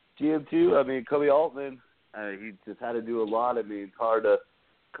GM too. Kobe Altman, he just had to do a lot. It's hard to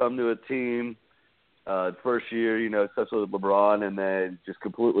come to a team first year, especially with LeBron, and then just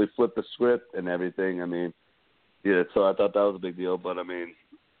completely flip the script and everything. So I thought that was a big deal. But,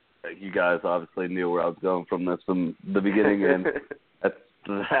 you guys obviously knew where I was going from this from the beginning, and that's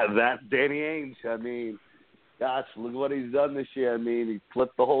Danny Ainge. Gosh, look what he's done this year. He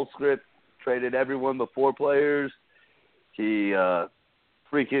flipped the whole script. Traded everyone but 4 players. He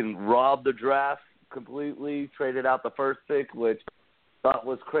freaking robbed the draft completely. Traded out the first pick, which thought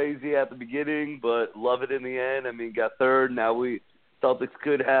was crazy at the beginning, but love it in the end. Got 3rd. Now Celtics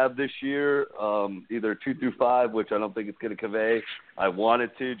could have this year either 2 through 5, which I don't think it's going to convey. I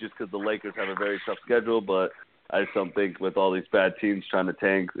wanted to just because the Lakers have a very tough schedule, but I just don't think with all these bad teams trying to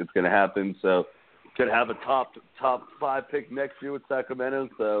tank, it's going to happen. So could have a top 5 pick next year with Sacramento.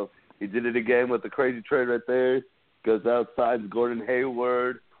 So he did it again with the crazy trade right there. Goes out, signs Gordon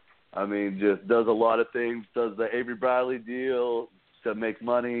Hayward. Just does a lot of things. Does the Avery Bradley deal to make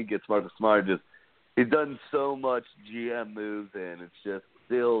money. Gets Marcus Smart. He's done so much GM moves, and it's just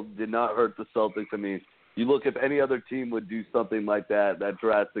still did not hurt the Celtics. You look if any other team would do something like that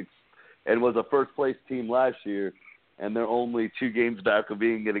drastic, and was a first-place team last year, and they're only 2 games back of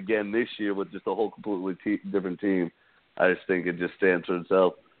being it again this year with just a whole completely different team. I just think it just stands for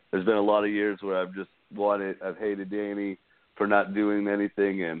itself. There's been a lot of years where I've hated Danny for not doing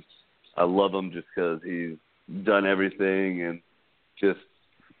anything, and I love him just because he's done everything and just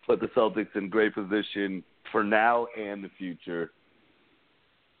put the Celtics in great position for now and the future.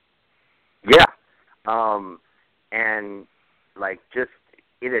 Yeah. And, just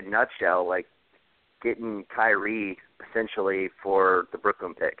in a nutshell, getting Kyrie essentially for the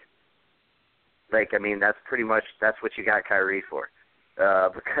Brooklyn pick. That's pretty much, that's what you got Kyrie for.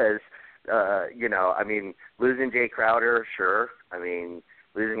 Because, losing Jay Crowder, sure.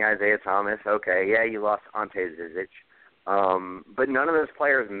 Losing Isaiah Thomas, okay. Yeah, you lost Ante Zizic. But none of those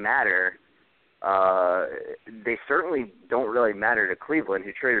players matter. They certainly don't really matter to Cleveland,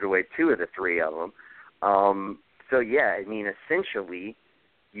 who traded away 2 of the 3 of them. Essentially,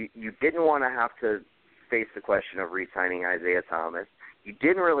 you didn't want to have to face the question of re-signing Isaiah Thomas. You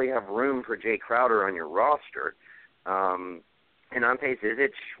didn't really have room for Jay Crowder on your roster. And Ante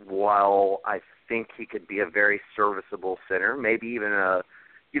Zizic, while I think he could be a very serviceable center, maybe even a,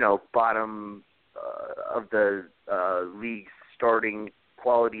 bottom of the league's starting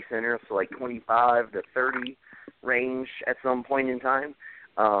quality center, so 25 to 30 range at some point in time,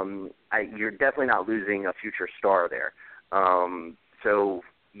 you're definitely not losing a future star there.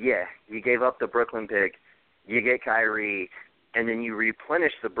 You gave up the Brooklyn pick, you get Kyrie, and then you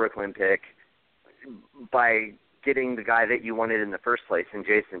replenish the Brooklyn pick by getting the guy that you wanted in the first place in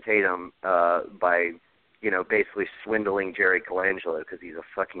Jason Tatum by basically swindling Jerry Colangelo because he's a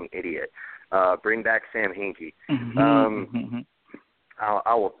fucking idiot. Bring back Sam Hinkie.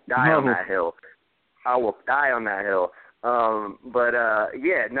 I will die on that hill. I will die on that hill. I'm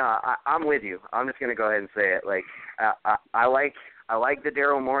with you. I'm just gonna go ahead and say it. Like, I like the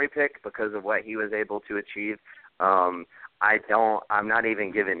Daryl Morey pick because of what he was able to achieve. I'm not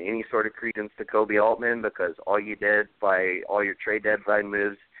even giving any sort of credence to Kobe Altman because all you did by all your trade deadline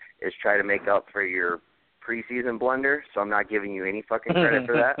moves is try to make up for your preseason blunder. So I'm not giving you any fucking credit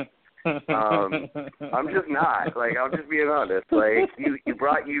for that. I'm just not. Like, I'm just being honest. Like,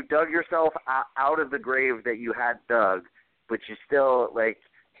 you dug yourself out of the grave that you had dug, but you still, like,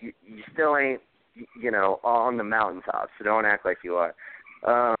 you still ain't, on the mountaintop, so don't act like you are.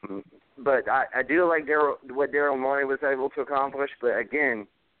 But I do like what Daryl Morey was able to accomplish, but again,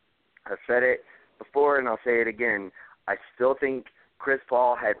 I've said it before and I'll say it again, I still think Chris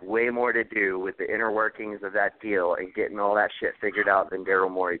Paul had way more to do with the inner workings of that deal and getting all that shit figured out than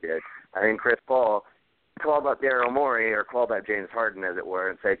Daryl Morey did. I think Chris Paul called up Daryl Morey, or called up James Harden, as it were,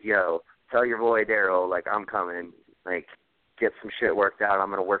 and said, yo, tell your boy Daryl, like, I'm coming, like, get some shit worked out. I'm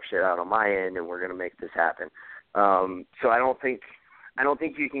going to work shit out on my end, and we're going to make this happen. So I don't think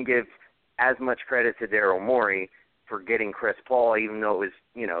you can give as much credit to Daryl Morey for getting Chris Paul, even though it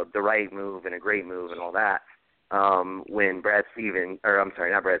was, the right move and a great move and all that, when Danny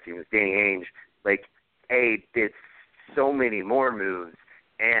Ainge, like, did so many more moves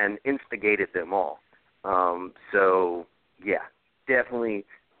and instigated them all. So, yeah, definitely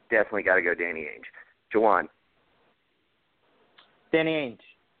got to go Danny Ainge. Jawan. Danny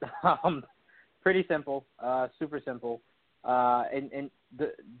Ainge. Pretty simple, super simple. And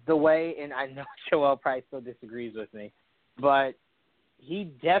the way, and I know Joel probably still disagrees with me, but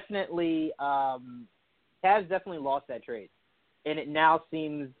he definitely, Cavs definitely lost that trade. And it now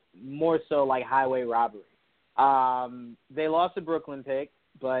seems more so like highway robbery. They lost the Brooklyn pick,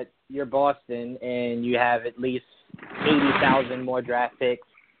 but you're Boston, and you have at least 80,000 more draft picks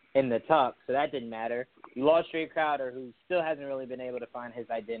in the tuck, so that didn't matter. You lost Jay Crowder, who still hasn't really been able to find his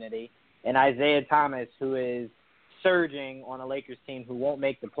identity, and Isaiah Thomas, who is surging on a Lakers team who won't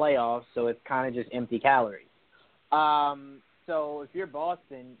make the playoffs, so it's kind of just empty calories. So if you're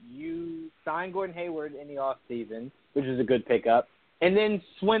Boston, you sign Gordon Hayward in the offseason, which is a good pickup, and then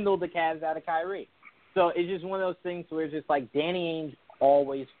swindle the Cavs out of Kyrie. So it's just one of those things where it's just like Danny Ainge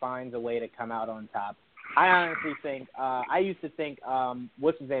always finds a way to come out on top. I honestly think, I used to think,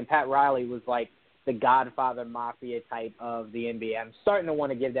 what's his name, Pat Riley was like the Godfather Mafia type of the NBA. I'm starting to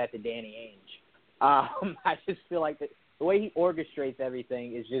want to give that to Danny Ainge. I just feel like the way he orchestrates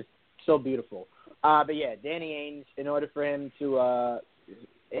everything is just so beautiful. But yeah, Danny Ainge, in order for him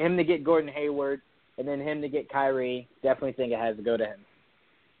to get Gordon Hayward and then him to get Kyrie, definitely think it has to go to him.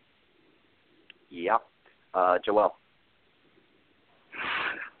 Yep. Joel.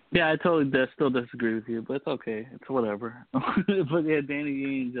 Yeah, I totally still disagree with you, but it's okay. It's whatever. But yeah,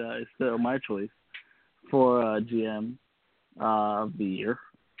 Danny Ainge is still my choice for GM of the year.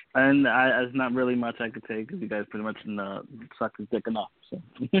 And there's not really much I could say because you guys pretty much sucked his dick enough. So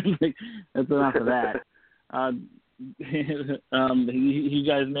that's enough of that. You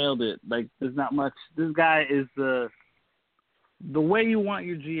guys nailed it. Like, there's not much. This guy is the way you want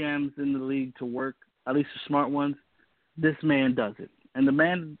your GMs in the league to work, at least the smart ones. This man does it. And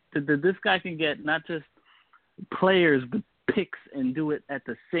this guy can get not just players but picks and do it at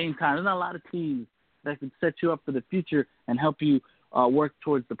the same time. There's not a lot of teams that can set you up for the future and help you work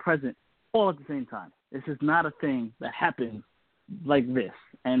towards the present all at the same time. This is not a thing that happens like this.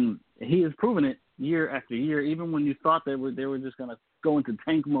 And he has proven it year after year, even when you thought they were just going to go into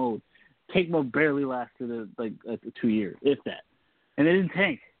tank mode. Tank mode barely lasted 2 years, if that. And they didn't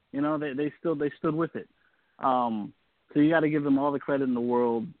tank. They stood with it. So you got to give them all the credit in the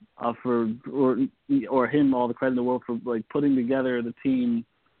world or him all the credit in the world for like putting together the team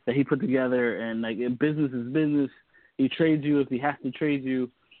that he put together. And like, business is business. He trades you if he has to trade you.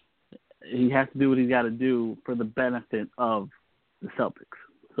 He has to do what he's got to do for the benefit of the Celtics.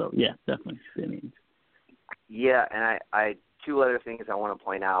 So yeah, definitely Danny Ainge. Yeah, and I two other things I want to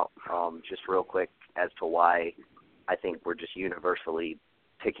point out just real quick as to why I think we're just universally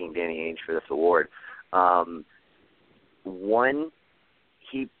picking Danny Ainge for this award. One,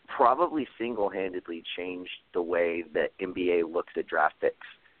 he probably single-handedly changed the way that NBA looks at draft picks.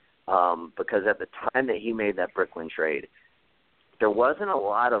 Because at the time that he made that Brooklyn trade, there wasn't a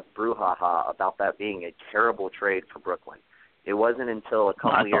lot of brouhaha about that being a terrible trade for Brooklyn. It wasn't until a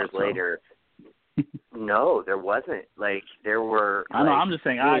couple years later. No, there wasn't. Like, there were. I know. I'm just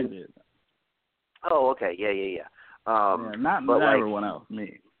saying I did. Oh, okay. Yeah. Not everyone else.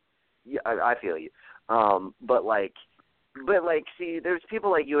 Me. Yeah, I feel you. But see, there's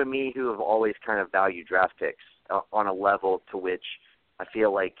people like you and me who have always kind of valued draft picks on a level to which I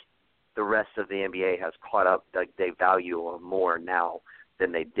feel like the rest of the NBA has caught up. Like they value them more now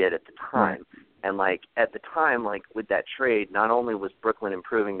than they did at the time. Right. And like at the time, like with that trade, not only was Brooklyn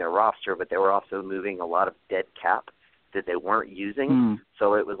improving their roster, but they were also moving a lot of dead cap that they weren't using.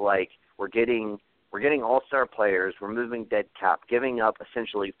 So it was like we're getting all-star players, we're moving dead cap, giving up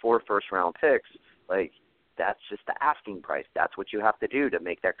essentially 4 first-round picks. Like that's just the asking price. That's what you have to do to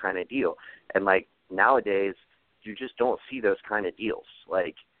make that kind of deal. And like nowadays, you just don't see those kind of deals.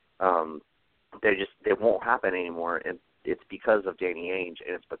 Like they won't happen anymore, and it's because of Danny Ainge,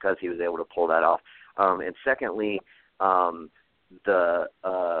 and it's because he was able to pull that off. And secondly, the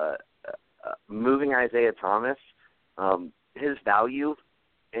moving Isaiah Thomas, his value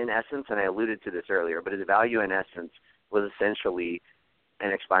in essence, and I alluded to this earlier, but his value in essence was essentially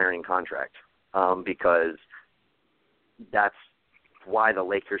an expiring contract because that's why the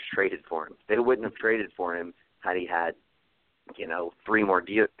Lakers traded for him. They wouldn't have traded for him had he had 3 more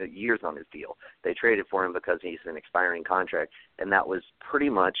years on his deal. They traded for him because he's an expiring contract, and that was pretty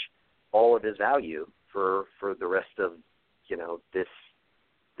much all of his value for the rest of this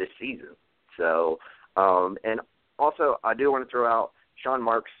season. So, and also I do want to throw out Sean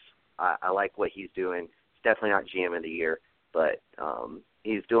Marks. I like what he's doing. He's definitely not GM of the year, but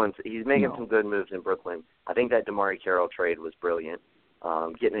he's making some good moves in Brooklyn. I think that DeMarre Carroll trade was brilliant.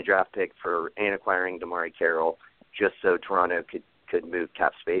 Getting a draft pick and acquiring DeMarre Carroll just so Toronto could move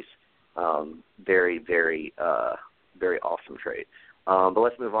cap space. Very, very, very awesome trade. But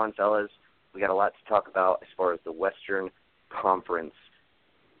let's move on, fellas. We got a lot to talk about as far as the Western Conference.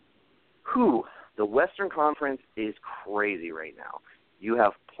 The Western Conference is crazy right now. You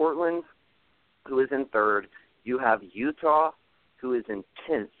have Portland, who is in 3rd. You have Utah, who is in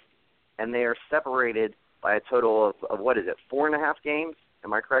 10th. And they are separated by a total of what is it, 4.5 games?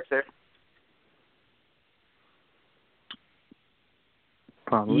 Am I correct there?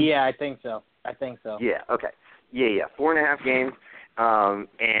 Probably. Yeah, I think so. Yeah, okay. Yeah, 4.5 games.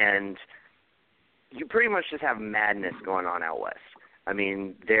 And you pretty much just have madness going on out west. I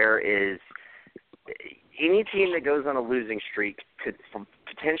mean, there is any team that goes on a losing streak could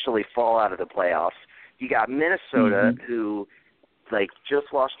potentially fall out of the playoffs. You got Minnesota, who just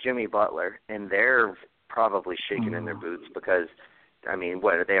lost Jimmy Butler, and they're probably shaking in their boots because, I mean,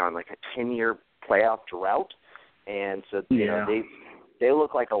 what are they on, like a 10-year playoff drought? And so they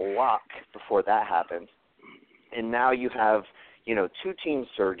look like a lock before that happens. And now you have 2 teams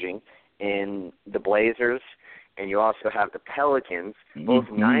surging in the Blazers, and you also have the Pelicans, both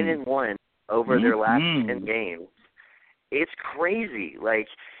 9-1 over their last 10 games. It's crazy. Like,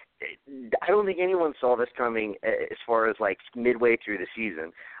 I don't think anyone saw this coming as far as midway through the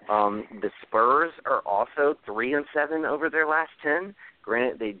season. The Spurs are also 3-7 over their last 10.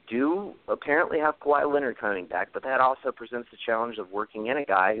 Granted, they do apparently have Kawhi Leonard coming back, but that also presents the challenge of working in a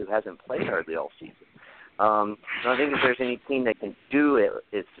guy who hasn't played hardly all season. So I think if there's any team that can do it,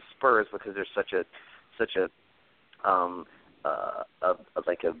 it's the Spurs because there's such a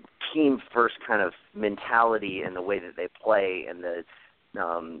team first kind of mentality in the way that they play, and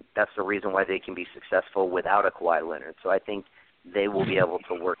that's the reason why they can be successful without a Kawhi Leonard. So I think they will be able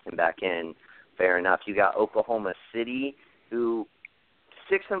to work him back in. Fair enough. You got Oklahoma City, who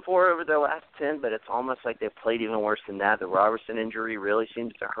 6-4 over their last 10, but it's almost like they've played even worse than that. The Robertson injury really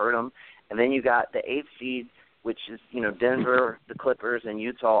seems to hurt them. And then you got the 8th seed, which is, Denver, the Clippers, and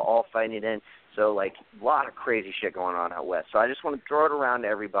Utah all fighting it in. So, a lot of crazy shit going on out west. So I just want to throw it around to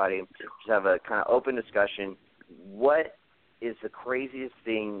everybody, just have a kind of open discussion. What is the craziest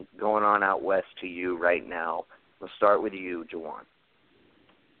thing going on out west to you right now? We'll start with you, Jawan.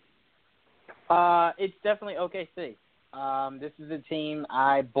 It's definitely OKC. This is a team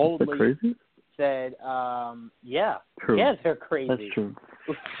I boldly said, yeah. True. Yeah, they're crazy. That's true.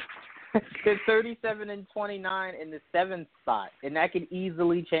 They're 37-29 in the 7th spot, and that could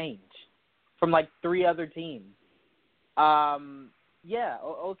easily change from 3 other teams. OKC,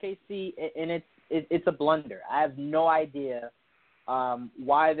 and it's a blunder. I have no idea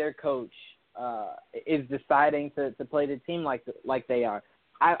why their coach is deciding to play the team like they are.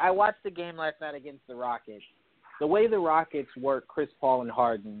 I watched the game last night against the Rockets. The way the Rockets work Chris Paul and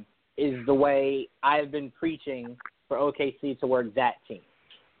Harden is the way I've been preaching for OKC to work that team.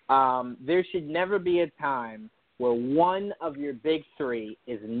 There should never be a time where one of your big 3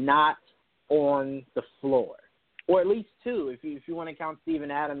 is not on the floor, or at least 2, if you want to count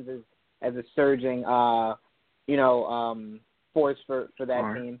Steven Adams as a surging, force for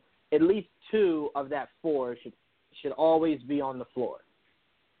that team. At least 2 of that 4 should always be on the floor.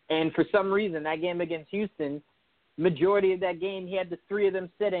 And for some reason, that game against Houston, majority of that game, he had the three of them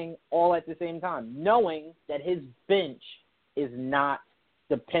sitting all at the same time, knowing that his bench is not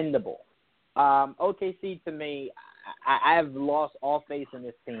dependable. OKC, to me, I have lost all faith in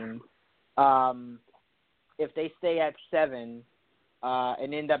this team. If they stay at 7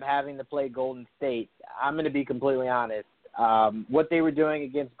 and end up having to play Golden State, I'm going to be completely honest. What they were doing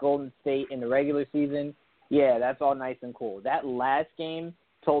against Golden State in the regular season, yeah, that's all nice and cool. That last game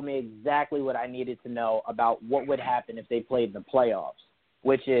told me exactly what I needed to know about what would happen if they played in the playoffs,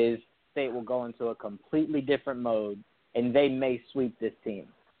 which is State will go into a completely different mode, and they may sweep this team.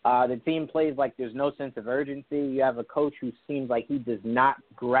 The team plays like there's no sense of urgency. You have a coach who seems like he does not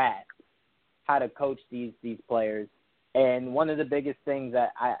grasp how to coach these players. And one of the biggest things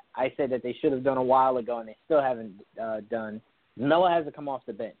that I said that they should have done a while ago and they still haven't done, Melo has to come off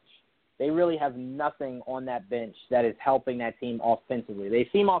the bench. They really have nothing on that bench that is helping that team offensively. They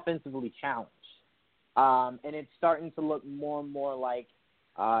seem offensively challenged. And it's starting to look more and more like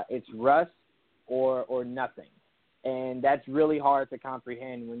it's Russ or nothing. And that's really hard to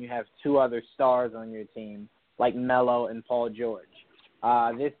comprehend when you have two other stars on your team like Melo and Paul George.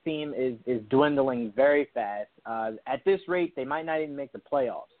 This team is dwindling very fast. At this rate, they might not even make the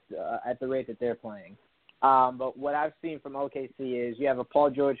playoffs at the rate that they're playing. But what I've seen from OKC is you have a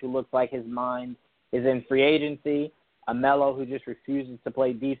Paul George who looks like his mind is in free agency, a Melo who just refuses to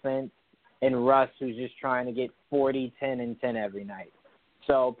play defense, and Russ who's just trying to get 40, 10, and 10 every night.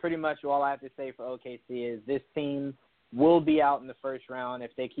 So pretty much all I have to say for OKC is this team will be out in the first round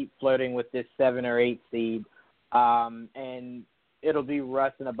if they keep flirting with this 7 or 8 seed. And it'll be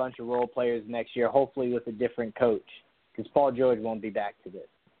Russ and a bunch of role players next year, hopefully with a different coach, because Paul George won't be back to this.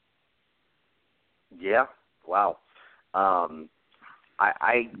 Yeah. Wow.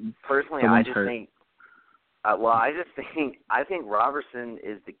 I personally, I just think, I think Robertson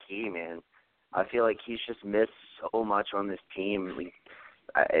is the key, man. I feel like he's just missed so much on this team. Like,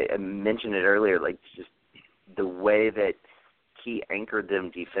 I mentioned it earlier, like just the way that he anchored them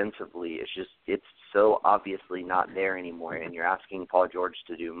defensively. It's so obviously not there anymore. And you're asking Paul George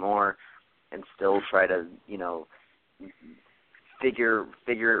to do more and still try to,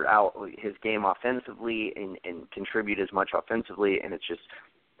 figure out his game offensively and contribute as much offensively, and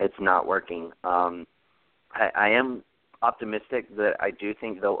it's not working. I am optimistic that I do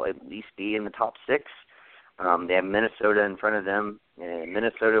think they'll at least be in the top 6. They have Minnesota in front of them, and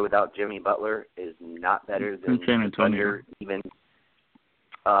Minnesota without Jimmy Butler is not better than San Antonio. Even.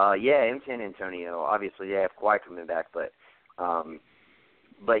 In San Antonio, obviously they have Kawhi coming back, but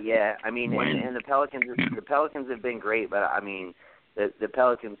yeah, I mean, and the Pelicans have been great, but I mean, the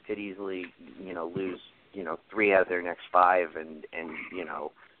Pelicans could easily, lose, 3 out of their next 5, and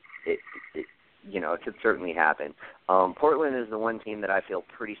it could certainly happen. Portland is the one team that I feel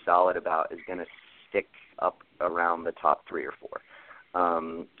pretty solid about is going to stick up around the top 3 or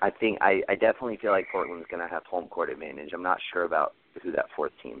 4. I definitely feel like Portland's going to have home court advantage. I'm not sure about who that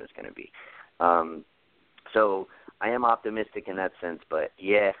 4th team is going to be. So I am optimistic in that sense, but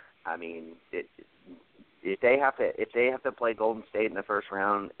yeah, I mean, if they have to play Golden State in the first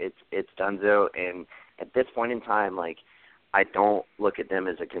round, it's donezo. And at this point in time, like, I don't look at them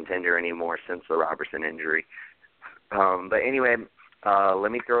as a contender anymore since the Robertson injury. But anyway,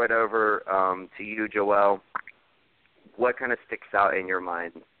 let me throw it over to you, Joel. What kind of sticks out in your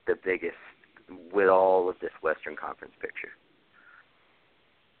mind the biggest with all of this Western Conference picture?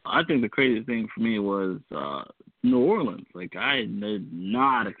 I think the craziest thing for me was New Orleans. Like, I did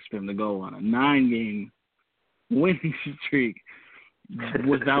not expect them to go on a 9-game winning streak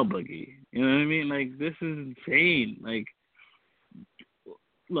without Boogie. You know what I mean? Like, this is insane. Like,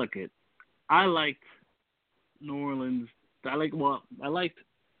 I liked New Orleans. I liked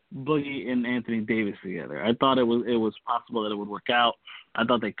Boogie and Anthony Davis together. I thought it was possible that it would work out. I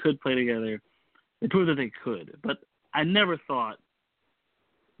thought they could play together. They proved that they could. But I never thought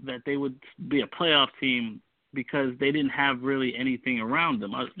that they would be a playoff team because they didn't have really anything around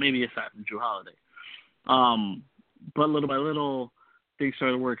them, maybe aside from Jrue Holiday. But little by little, things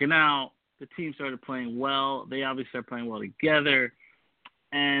started working out. The team started playing well. They obviously started playing well together,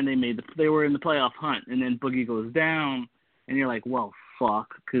 and they were in the playoff hunt. And then Boogie goes down, and you're like, well,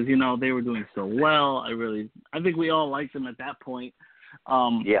 fuck, because they were doing so well. I think we all liked them at that point.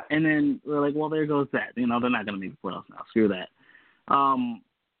 Yeah. And then we're like, well, there goes that. They're not going to make the playoffs now. Screw that.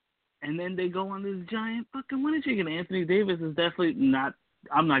 And then they go on this giant fucking winning streak. And Anthony Davis is definitely not.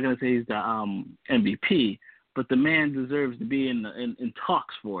 I'm not going to say he's the MVP, but the man deserves to be in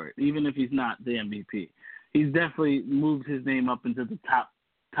talks for it, even if he's not the MVP. He's definitely moved his name up into the top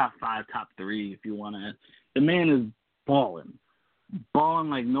 5, top 3, if you want to. The man is balling. balling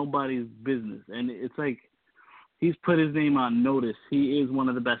like nobody's business. And it's like he's put his name on notice. He is one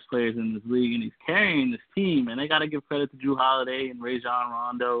of the best players in this league, and he's carrying this team. And they got to give credit to Drew Holiday and Rajon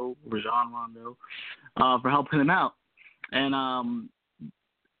Rondo for helping him out. And I'm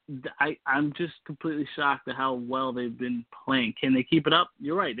just completely shocked at how well they've been playing. Can they keep it up?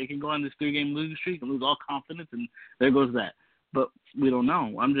 You're right. They can go on this 3-game losing streak and lose all confidence, and there goes that. But we don't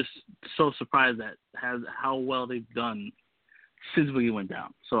know. I'm just so surprised at how well they've done since we went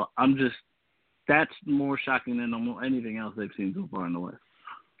down. So that's more shocking than almost anything else they've seen so far in the West.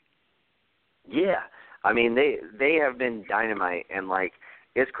 Yeah. I mean, they have been dynamite, and, like,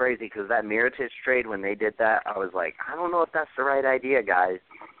 it's crazy because that Mirotic trade, when they did that, I was like, I don't know if that's the right idea, guys.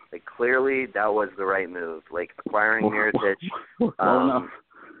 Like, clearly that was the right move. Like, acquiring Mirotic.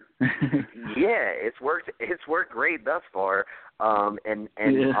 Yeah, it's worked great thus far. And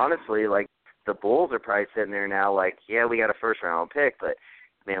honestly, like, the Bulls are probably sitting there now like, yeah, we got a first-round pick, but,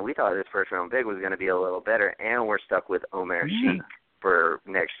 man, we thought this first-round pick was going to be a little better, and we're stuck with Omer Sheik for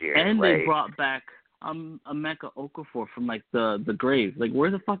next year. And they brought back Emeka Okafor from, like, the grave. Like,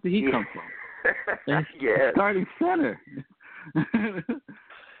 where the fuck did he come from? Yeah. Starting center.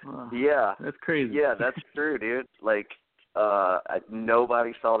 Yeah. That's crazy. Yeah, that's true, dude. Like,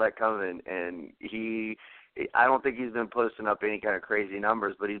 nobody saw that coming, and I don't think he's been posting up any kind of crazy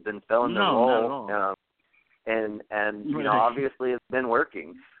numbers, but he's been filling them all. Not at all. And you know, obviously it's been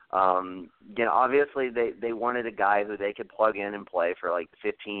working. You know, obviously they wanted a guy who they could plug in and play for like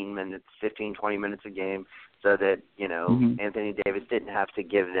 15, 20 minutes a game, so that, you know, Anthony Davis didn't have to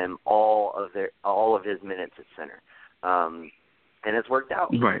give them all of his minutes at center. And it's worked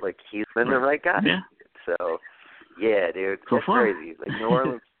out. Right. Like, he's been the right guy. Yeah. So, yeah, dude, that's crazy. Like, New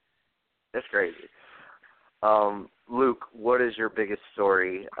Orleans, that's crazy. Luke, what is your biggest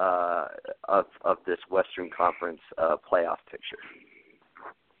story of this Western Conference playoff picture?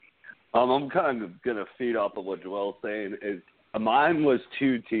 I'm kind of going to feed off of what Joel's saying. Mine was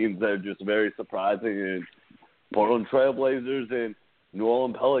two teams that are just very surprising, and Portland Trailblazers and New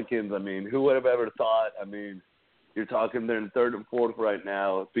Orleans Pelicans. I mean, who would have ever thought? I mean, you're talking they're in third and fourth right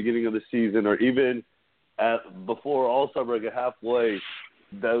now, beginning of the season, or even before All-Star break at halfway,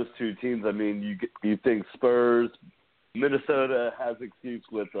 those two teams, I mean, you think Spurs, Minnesota has excuse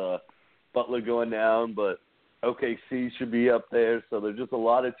with Butler going down, but OKC should be up there. So there's just a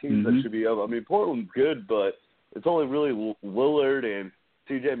lot of teams that should be up. I mean, Portland's good, but it's only really Lillard and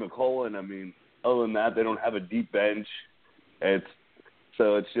TJ McCollum. I mean, other than that, they don't have a deep bench. And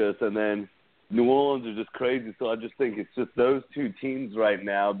then New Orleans are just crazy. So I just think it's just those two teams right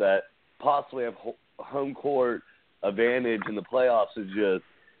now that possibly have home court advantage in the playoffs. Is just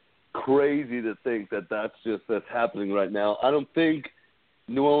crazy to think that's happening right now. I don't think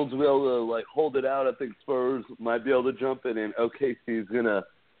New Orleans will be able to, like, hold it out. I think Spurs might be able to jump in, and OKC is going to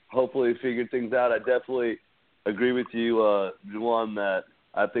hopefully figure things out. I definitely agree with you, Juwan, that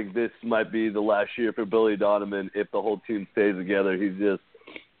I think this might be the last year for Billy Donovan if the whole team stays together.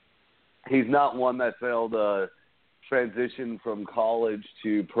 He's not one that failed transition from college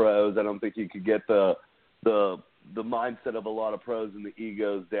to pros. I don't think he could get the mindset of a lot of pros and the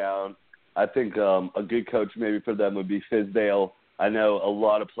egos down. I think a good coach maybe for them would be Fizdale. I know a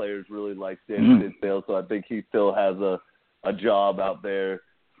lot of players really like Dan Fizdale, so I think he still has a job out there.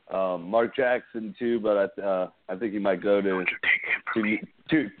 Mark Jackson too, but I think he might go to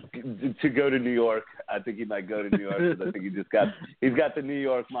go to New York. I think he might go to New York because I think he's got the New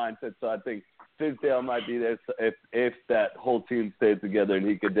York mindset. So I think Fizdale might be there if that whole team stays together, and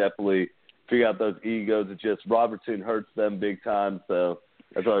he could definitely figure out those egos. It's just Robertson hurts them big time, so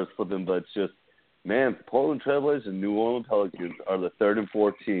that's why I was flipping. But it's just, man, Portland Trailblazers and New Orleans Pelicans are the third and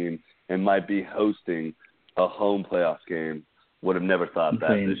fourth team and might be hosting a home playoff game. Would have never thought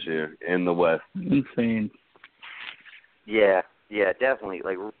that this year in the West. Insane. Yeah, definitely,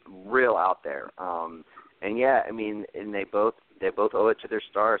 like, real out there. And yeah, I mean, and they both owe it to their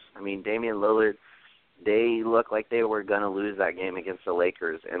stars. I mean, Damian Lillard, they looked like they were gonna lose that game against the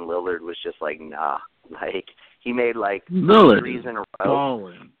Lakers, and Lillard was just like, nah. Like, he made like threes in a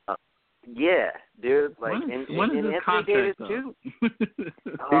row. Yeah, dude. Like, when is his contract too.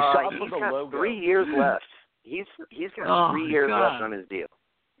 He's got 3 years left. He's got 3 years left on his deal.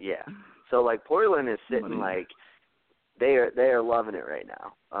 Yeah. So, like, Portland is sitting like they are loving it right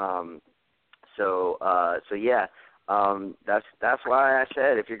now. So yeah. That's why I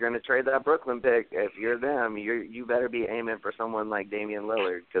said if you're going to trade that Brooklyn pick, if you're them, you better be aiming for someone like Damian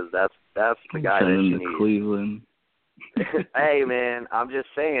Lillard, because that's the guy that you need. Cleveland. Hey, man, I'm just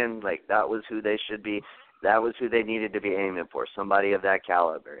saying, like, that was who they should be. That was who they needed to be aiming for, somebody of that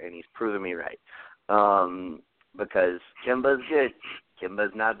caliber, and he's proven me right. because Kemba's good.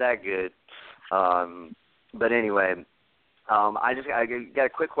 Kemba's not that good. But anyway, I got a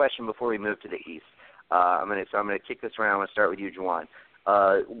quick question before we move to the East. I'm gonna kick this around. I'm gonna start with you, Juwan.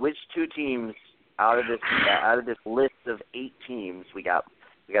 Which two teams out of this list of 8 teams we got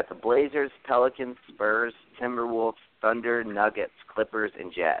the Blazers, Pelicans, Spurs, Timberwolves, Thunder, Nuggets, Clippers,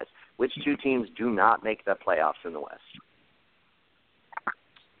 and Jazz. Which two teams do not make the playoffs in the West?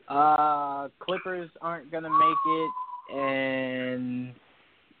 Clippers aren't going to make it, and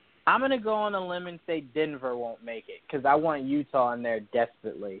I'm going to go on a limb and say Denver won't make it because I want Utah in there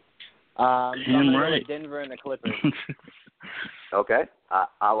desperately. So I'm going to go with Denver and the Clippers. Okay,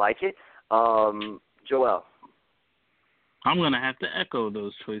 I like it. Joel? I'm going to have to echo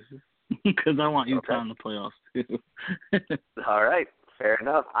those choices because I want Utah in the playoffs too. All right, fair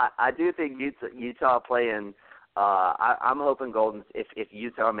enough. I do think Utah playing. I'm hoping if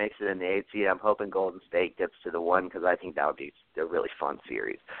Utah makes it in the 8th seed, I'm hoping Golden State gets to the 1 because I think that would be a really fun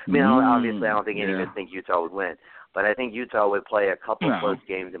series. I mean, obviously, I don't think any of us think Utah would win, but I think Utah would play a couple close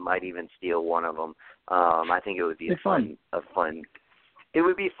games and might even steal one of them. I think it would be fun. It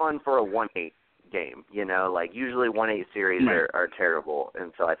would be fun for a 1-8 game. You know, like usually 1-8 series are terrible,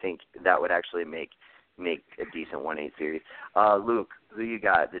 and so I think that would actually make a decent 1-8 series. Luke, who you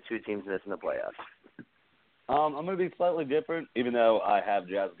got? The two teams missing the playoffs. I'm going to be slightly different, even though I have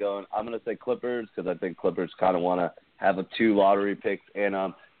Jazz going. I'm going to say Clippers because I think Clippers kind of want to have 2 lottery picks.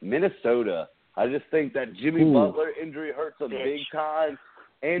 And Minnesota, I just think that Jimmy Butler injury hurts them big time.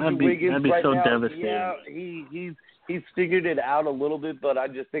 Andrew Wiggins that'd be right so now, devastating. yeah, he's figured it out a little bit, but I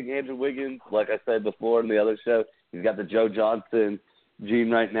just think Andrew Wiggins, like I said before in the other show, he's got the Joe Johnson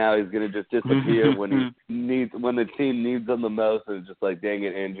gene right now. He's going to just disappear when the team needs him the most, and it's just like, dang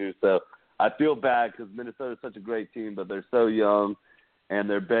it, Andrew. So I feel bad because Minnesota's such a great team, but they're so young, and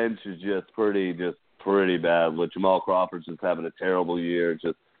their bench is just pretty bad. With Jamal Crawford's just having a terrible year.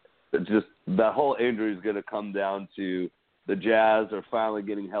 Just that whole injury is going to come down to the Jazz are finally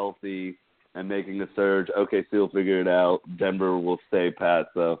getting healthy and making a surge. OKC will figure it out. Denver will stay pat.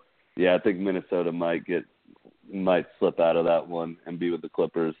 So yeah, I think Minnesota might slip out of that one and be with the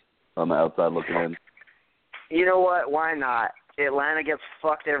Clippers on the outside looking in. You know what? Why not? Atlanta gets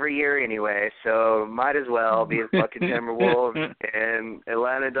fucked every year anyway, so might as well be the fucking Timberwolves, and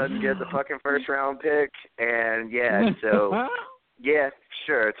Atlanta doesn't get the fucking first round pick, and so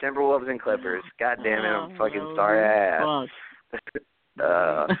sure, Timberwolves and Clippers. God damn it, I'm fucking sorry I asked.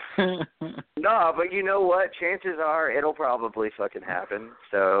 No, but you know what? Chances are it'll probably fucking happen.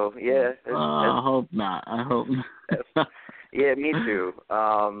 So yeah. I hope not. Yeah, me too.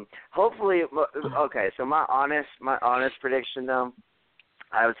 Hopefully, okay. So my honest prediction, though,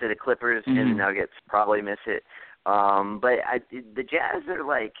 I would say the Clippers and the Nuggets probably miss it. But the Jazz are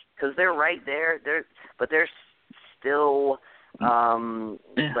like, because they're right there. They're still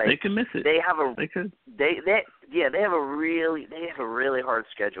they can miss it. They have they have a really hard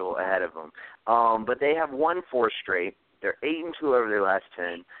schedule ahead of them. But they have won 4 straight. They're 8-2 over their last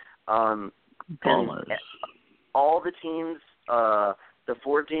 10. All the teams, the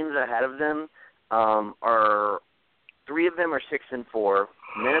 4 teams ahead of them, are 3 of them are 6-4.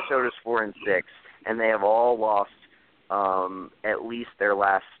 Minnesota's 4-6, and they have all lost at least their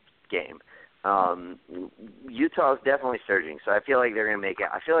last game. Utah is definitely surging, so I feel like they're going to make it.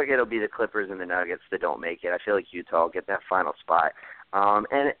 I feel like it'll be the Clippers and the Nuggets that don't make it. I feel like Utah will get that final spot.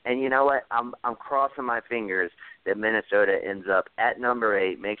 And you know what? I'm crossing my fingers that Minnesota ends up at number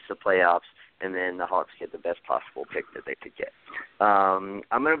 8, makes the playoffs, and then the Hawks get the best possible pick that they could get. I'm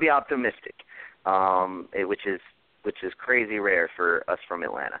going to be optimistic, which is crazy rare for us from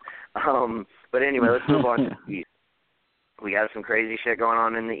Atlanta. But anyway, let's move on to the East. We got some crazy shit going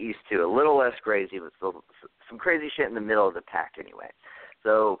on in the East, too. A little less crazy, but still some crazy shit in the middle of the pack anyway.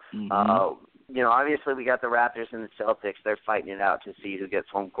 So, obviously we got the Raptors and the Celtics. They're fighting it out to see who gets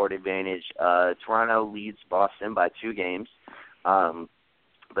home court advantage. Toronto leads Boston by 2 games,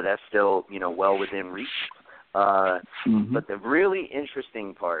 but that's still, well within reach. But the really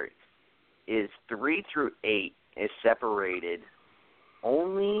interesting part is 3 through 8 is separated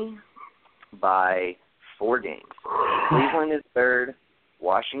only by 4 games. Cleveland is 3rd.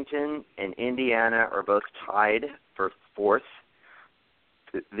 Washington and Indiana are both tied for 4th.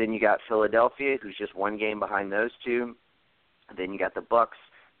 Then you got Philadelphia, who's just 1 game behind those 2. Then you got the Bucks,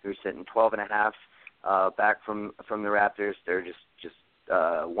 who're sitting 12.5 back from the Raptors. They're just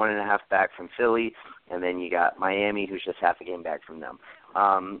 1.5 back from Philly. And then you got Miami, who's just half a game back from them.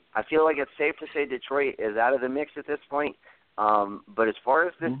 I feel like it's safe to say Detroit is out of the mix at this point. But as far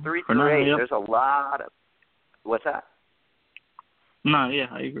as this 3 through 8, there's a lot of – what's that? No, yeah,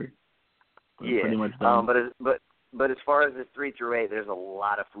 I agree. Yeah. Pretty much done. But as far as the 3 through 8, there's a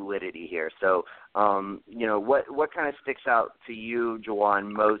lot of fluidity here. So, what kind of sticks out to you, Jawan,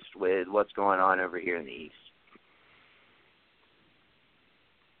 most with what's going on over here in the East?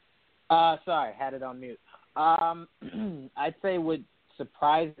 Sorry, had it on mute. I'd say what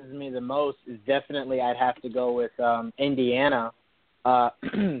surprises me the most is definitely I'd have to go with Indiana.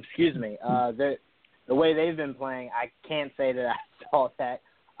 Excuse me. The way they've been playing, I can't say that I saw that.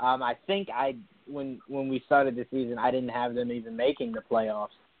 I think when we started the season, I didn't have them even making the playoffs.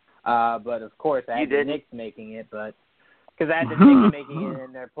 But of course, I had the Knicks making it, but because I had the Knicks making it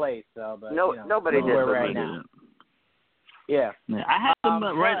in their place. So, but nobody did. Where we're at now. Yeah, I had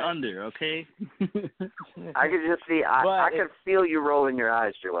them right under. Okay. I could just see. I could feel you rolling your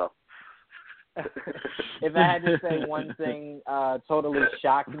eyes, Joel. If I had to say one thing totally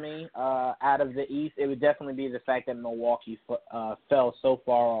shocked me out of the East, it would definitely be the fact that Milwaukee fell so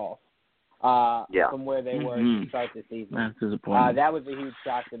far off from where they were to start the season. That's disappointing. That was a huge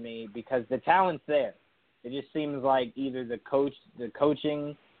shock to me because the talent's there. It just seems like either the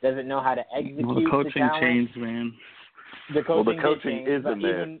coaching doesn't know how to execute the coaching the talent. changed, man. The coaching changed, isn't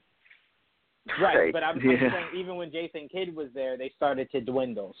there. Right, but I'm saying even when Jason Kidd was there, they started to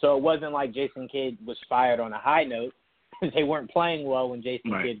dwindle. So it wasn't like Jason Kidd was fired on a high note. They weren't playing well when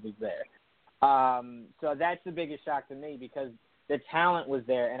Jason Kidd was there. So that's the biggest shock to me because the talent was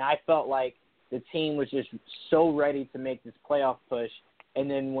there, and I felt like the team was just so ready to make this playoff push.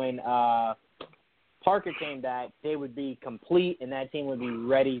 And then when Parker came back, they would be complete, and that team would be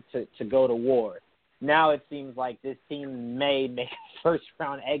ready to go to war. Now it seems like this team may make a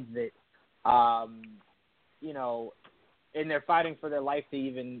first-round exit. And they're fighting for their life to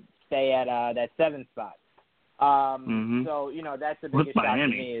even stay at that 7th spot. So, that's the biggest shock to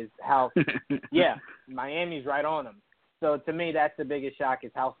me is how, Miami's right on them. So to me, that's the biggest shock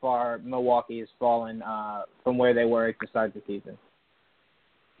is how far Milwaukee has fallen from where they were to start the season.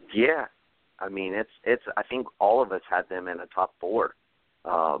 Yeah, I mean, it's. I think all of us had them in a top 4,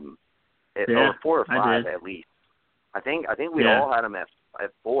 or 4 or 5 at least. I think we all had them at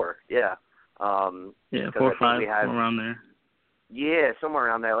 4. Yeah. 4 or 5, around there. Yeah, somewhere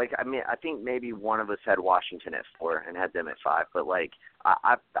around there. Like, I mean, I think maybe one of us had Washington at 4 and had them at 5, but like,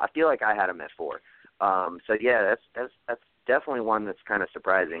 I feel like I had them at 4. So yeah, that's definitely one that's kind of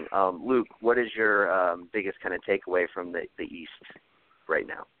surprising. Luke, what is your biggest kind of takeaway from the East right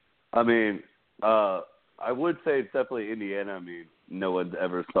now? I mean, I would say it's definitely Indiana. I mean, no one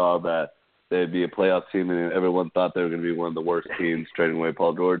ever saw that they'd be a playoff team, and everyone thought they were going to be one of the worst teams trading away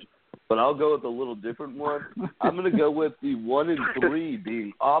Paul George. But I'll go with a little different one. I'm going to go with the 1 and 3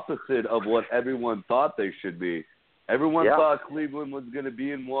 being opposite of what everyone thought they should be. Everyone thought Cleveland was going to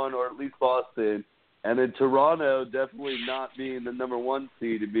be in 1, or at least Boston, and then Toronto definitely not being the number 1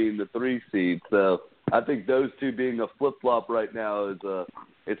 seed and being the 3 seed. So I think those two being a flip-flop right now is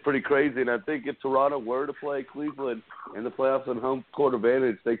it's pretty crazy. And I think if Toronto were to play Cleveland in the playoffs on home court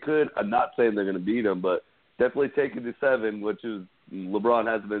advantage, they could. I'm not saying they're going to beat them, but definitely take it to 7, which is LeBron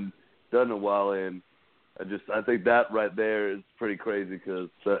hasn't been done in a while. And I think that right there is pretty crazy because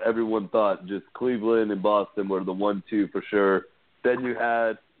everyone thought just Cleveland and Boston were the 1-2 for sure. Then you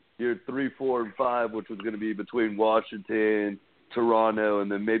had your 3, 4, and 5, which was going to be between Washington, Toronto,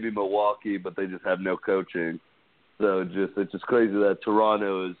 and then maybe Milwaukee, but they just have no coaching. So it's just crazy that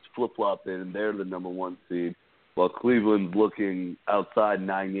Toronto is flip-flopping and they're the number 1 seed, while Cleveland's looking outside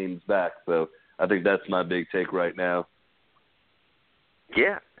 9 games back. So I think that's my big take right now.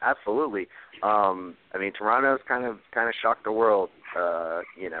 Yeah, absolutely. I mean, Toronto's kind of shocked the world, so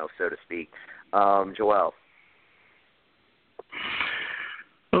to speak. Joel.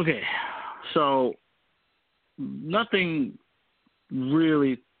 Okay, so nothing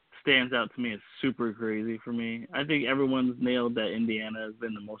really stands out to me as super crazy for me. I think everyone's nailed that Indiana has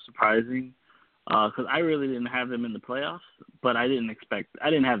been the most surprising because I really didn't have them in the playoffs, but I didn't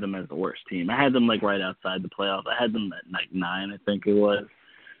have them as the worst team. I had them like right outside the playoffs. I had them at like 9, I think it was.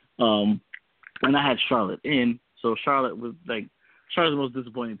 And I had Charlotte in, so Charlotte was like Charlotte's the most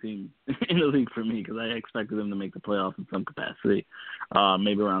disappointing team in the league for me because I expected them to make the playoffs in some capacity,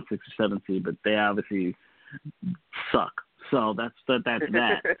 maybe around 6 or 7 seed, but they obviously suck. So that's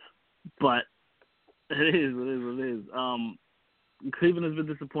that. But it is what it is. Cleveland has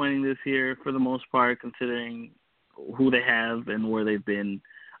been disappointing this year for the most part, considering who they have and where they've been.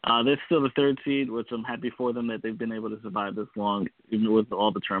 They're still the 3rd seed, which I'm happy for them that they've been able to survive this long, even with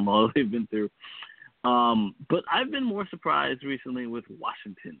all the turmoil they've been through. But I've been more surprised recently with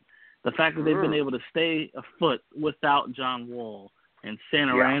Washington. The fact that they've been able to stay afloat without John Wall and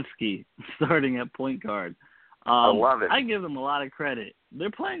Satoransky starting at point guard. I love it. I give them a lot of credit.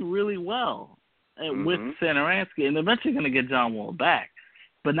 They're playing really well with Mm-hmm. Satoransky, and they're eventually going to get John Wall back.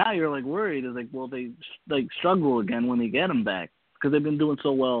 But now you're like worried. It's like, will they like struggle again when they get him back? Because they've been doing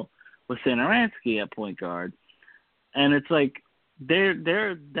so well with Satoransky at point guard, and it's like they're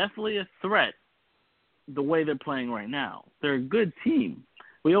definitely a threat. The way they're playing right now, they're a good team.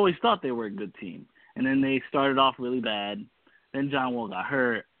 We always thought they were a good team, and then they started off really bad. Then John Wall got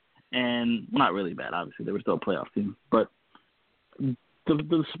hurt, and not really bad. Obviously, they were still a playoff team, but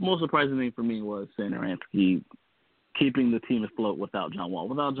the most surprising thing for me was Satoransky keeping the team afloat without John Wall.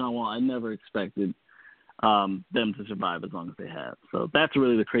 Without John Wall, I never expected them to survive as long as they have. So that's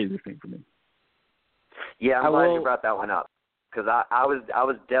really the craziest thing for me. Yeah, I'm glad you brought that one up because I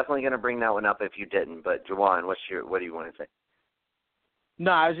was definitely going to bring that one up if you didn't. But Juwan, what do you want to say?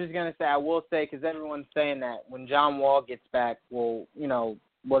 No, I was just going to say, I will say, because everyone's saying that when John Wall gets back, will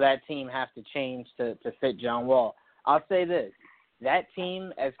that team have to change to fit John Wall? I'll say this. That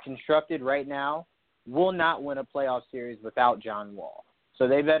team, as constructed right now, will not win a playoff series without John Wall. So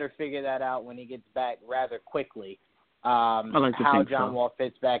they better figure that out when he gets back rather quickly, how John Wall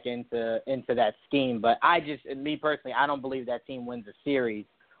fits back into that scheme. But me personally, I don't believe that team wins a series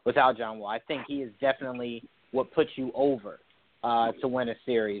without John Wall. I think he is definitely what puts you over to win a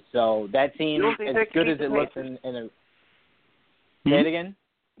series. So that team, as good as it looks in a – say it again?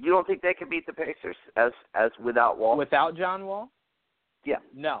 You don't think they could beat the Pacers as without Wall? Without John Wall? Yeah.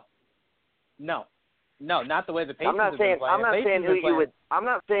 No, not the way the Pacers I'm not saying who you would. I'm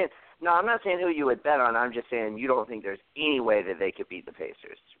not saying who you would bet on. I'm just saying you don't think there's any way that they could beat the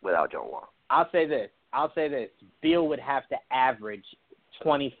Pacers without John Wall. I'll say this. Beal would have to average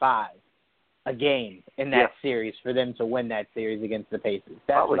 25 a game in that series for them to win that series against the Pacers.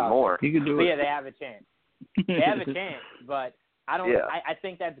 That's probably more. You could do it. Yeah, they have a chance. They have a chance, but I don't. Yeah. I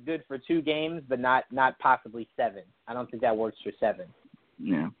think that's good for 2 games, but not possibly 7. I don't think that works for 7.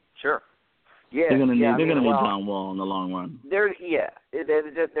 Yeah. Sure. Yeah, they're gonna need John Wall in the long run. They're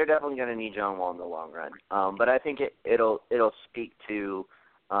definitely gonna need John Wall in the long run. But I think it'll speak to.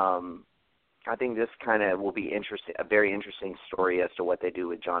 I think this kind of will be a very interesting story as to what they do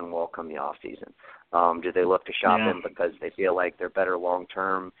with John Wall come the off season. Do they look to shop him because they feel like they're better long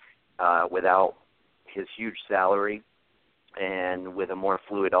term without his huge salary? And with a more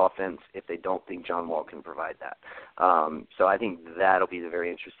fluid offense, if they don't think John Wall can provide that. So I think that'll be the very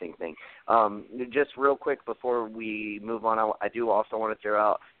interesting thing. Just real quick before we move on, I do also want to throw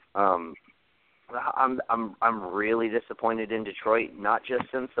out I'm really disappointed in Detroit, not just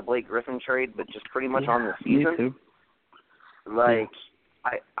since the Blake Griffin trade, but just pretty much on the season. Me too. Like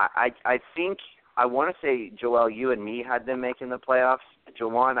I think I want to say, Joel, you and me had them making the playoffs.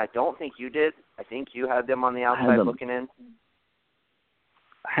 Jawan, I don't think you did. I think you had them on the outside looking in.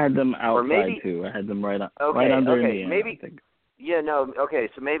 I had them outside too. I had them right under Indiana. Maybe. Yeah, no. Okay,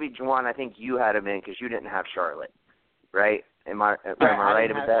 so maybe Jawan, I think you had them in because you didn't have Charlotte, right? Am I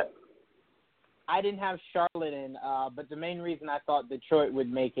right about that? I didn't have Charlotte in, but the main reason I thought Detroit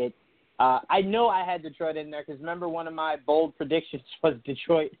would make it, I know I had Detroit in there because remember one of my bold predictions was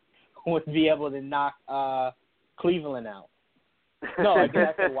Detroit would be able to knock Cleveland out. No, I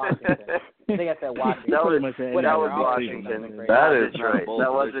said Washington. I think I said Washington. That was Washington. That is Detroit.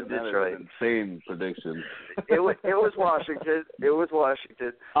 That wasn't Detroit. Insane prediction. It was Washington. It was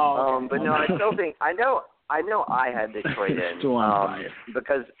Washington. Oh, okay. But no, I still think I know I had Detroit in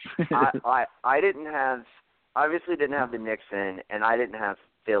because I didn't have the Knicks in, and I didn't have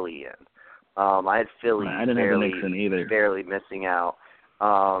Philly in. I had Philly barely missing out.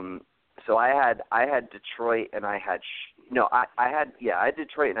 So I had Detroit and I had I had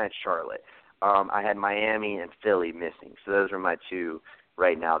Detroit and I had Charlotte. I had Miami and Philly missing. So those are my 2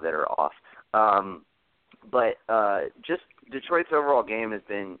 right now that are off. But just Detroit's overall game has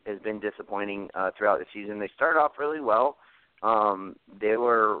been disappointing throughout the season. They started off really well. They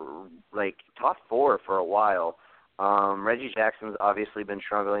were like top 4 for a while. Reggie Jackson's obviously been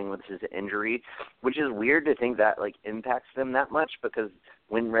struggling with his injury, which is weird to think that like impacts them that much because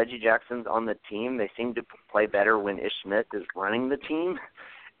when Reggie Jackson's on the team, they seem to play better when Ish Smith is running the team.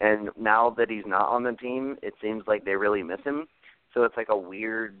 And now that he's not on the team, it seems like they really miss him. So it's like a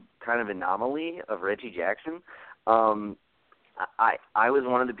weird kind of anomaly of Reggie Jackson. I was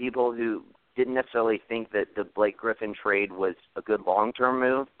one of the people who didn't necessarily think that the Blake Griffin trade was a good long-term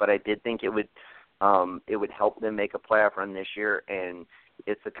move, but I did think it would help them make a playoff run this year, and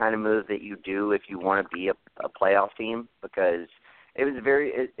it's the kind of move that you do if you want to be a playoff team because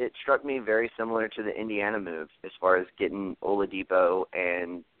it struck me very similar to the Indiana move as far as getting Oladipo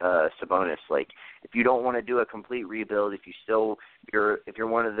and Sabonis. Like if you don't want to do a complete rebuild, if you're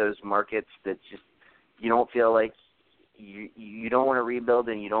one of those markets that's just you don't feel like you don't want to rebuild,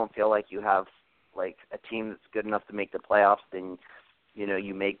 and you don't feel like you have like a team that's good enough to make the playoffs, then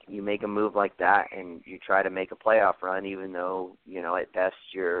you make a move like that, and you try to make a playoff run, even though at best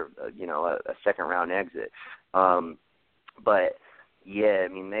you're a second round exit. But yeah, I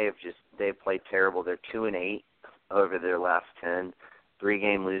mean they've played terrible. They're 2-8 over their last 10,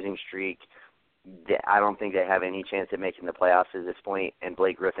 3-game losing streak. I don't think they have any chance of making the playoffs at this point, and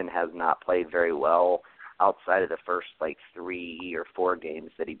Blake Griffin has not played very well outside of the first 3 or 4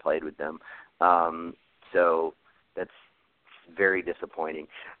 games that he played with them. So that's very disappointing.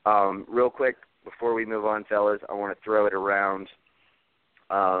 Real quick, before we move on, fellas, I want to throw it around.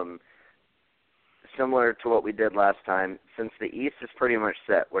 Similar to what we did last time, since the East is pretty much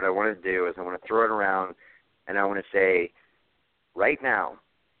set, what I want to do is I want to throw it around, and I want to say, right now,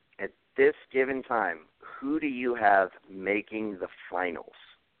 at this given time, who do you have making the finals?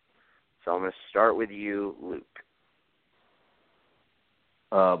 So I'm going to start with you, Luke.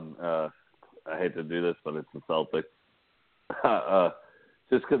 I hate to do this, but it's the Celtics.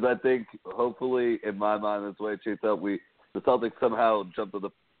 Just because I think, hopefully, in my mind, that's the way it shapes up. The Celtics somehow jump to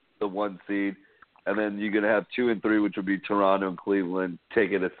the 1 seed, and then you're going to have 2 and 3, which would be Toronto and Cleveland,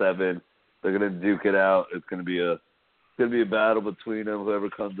 take it to 7. They're going to duke it out. It's going to be a battle between them. Whoever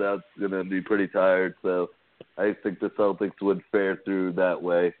comes out is going to be pretty tired. So I think the Celtics would fare through that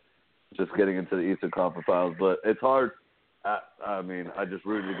way, just getting into the Eastern Conference Finals. But it's hard. I mean, I just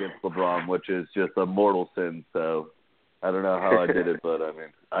rooted against LeBron, which is just a mortal sin. So I don't know how I did it, but I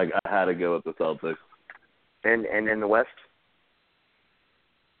mean, I had to go with the Celtics. And in the West?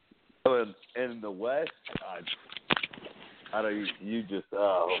 Oh, and in the West, I don't. You just.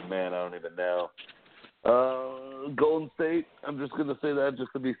 Oh man, I don't even know. Golden State. I'm just gonna say that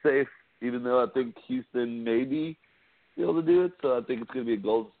just to be safe, even though I think Houston may be able to do it. So I think it's gonna be a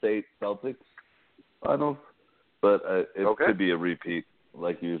Golden State Celtics finals, but it could be a repeat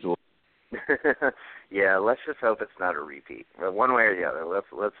like usual. Yeah, let's just hope it's not a repeat. One way or the other.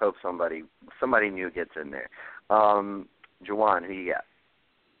 Let's hope somebody new gets in there. Juwan, who you got?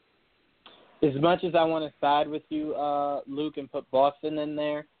 As much as I want to side with you, Luke, and put Boston in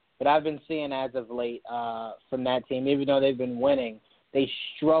there, but I've been seeing as of late from that team, even though they've been winning, they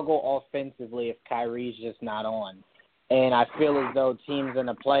struggle offensively if Kyrie's just not on. And I feel as though teams in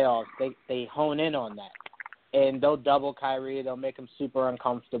the playoffs, they hone in on that. And they'll double Kyrie, they'll make him super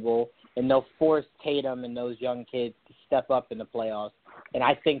uncomfortable, and they'll force Tatum and those young kids to step up in the playoffs. And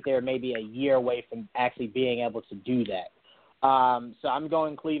I think they're maybe a year away from actually being able to do that. So I'm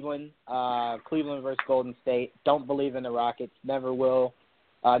going Cleveland. Cleveland versus Golden State. Don't believe in the Rockets. Never will.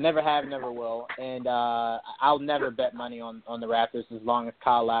 Never have, never will. And I'll never bet money on the Raptors as long as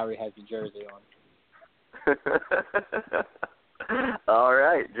Kyle Lowry has the jersey on. All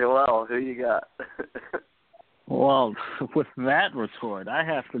right, Joel, who you got? Well, with that retort, I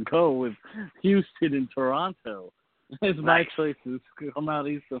have to go with Houston and Toronto. It's my choices come out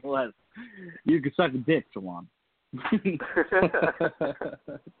East and West. You can suck a dick, Juwan.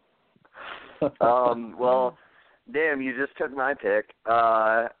 Well, damn, you just took my pick.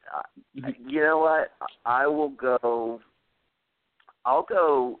 You know what? I want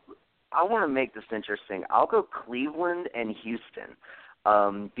to make this interesting. I'll go Cleveland and Houston,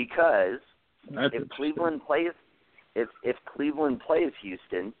 because if Cleveland plays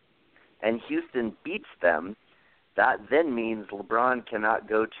Houston and Houston beats them, that then means LeBron cannot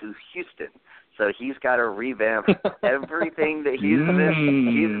go to Houston. So he's got to revamp everything that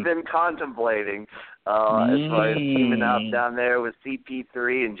he's been contemplating as far as teaming up down there with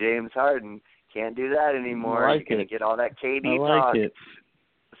CP3 and James Harden. Can't do that anymore. You're going to get all that KD talk. It.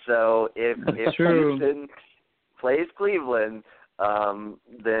 So if Houston plays Cleveland,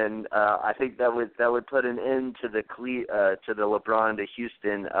 then I think that would put an end to the LeBron to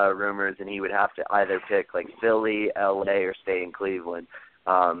Houston rumors, and he would have to either pick like Philly, LA, or stay in Cleveland.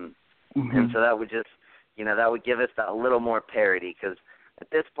 And so that would just, that would give us that little more parity, because at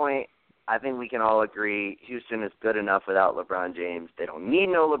this point, I think we can all agree Houston is good enough without LeBron James. They don't need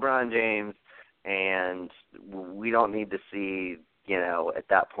no LeBron James, and we don't need to see, at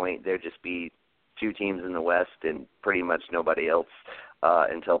that point, there just be 2 teams in the West and pretty much nobody else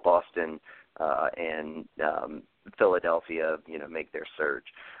until Boston and Philadelphia, make their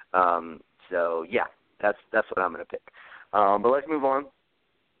surge. So, yeah, that's what I'm going to pick. But let's move on.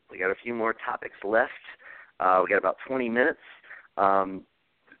 We got a few more topics left. We got about 20 minutes. I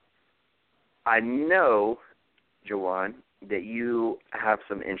know, Juwan, that you have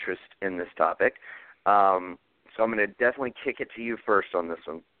some interest in this topic. So I'm going to definitely kick it to you first on this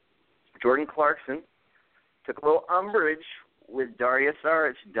one. Jordan Clarkson took a little umbrage with Dario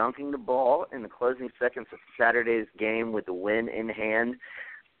Saric dunking the ball in the closing seconds of Saturday's game with the win in hand,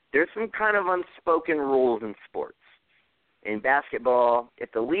 there's some kind of unspoken rules in sports. In basketball,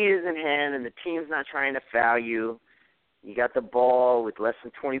 if the lead is in hand and the team's not trying to foul you, you got the ball with less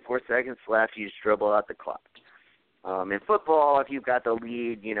than 24 seconds left, you just dribble out the clock. In football, if you've got the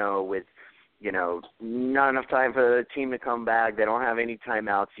lead, with, not enough time for the team to come back, they don't have any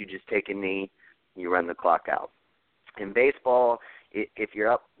timeouts, you just take a knee, you run the clock out. In baseball, if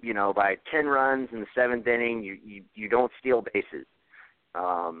you're up, by 10 runs in the seventh inning, you don't steal bases.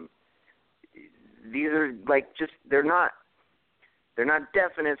 These are they're not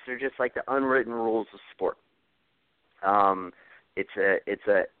definites. They're just like the unwritten rules of sport. It's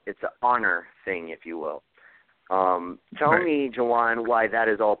an honor thing, if you will. Tell me, Jawan, why that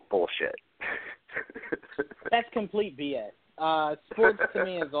is all bullshit. That's complete BS. Sports to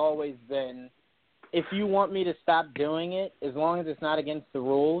me has always been, if you want me to stop doing it, as long as it's not against the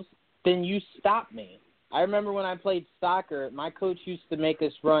rules, then you stop me. I remember when I played soccer, my coach used to make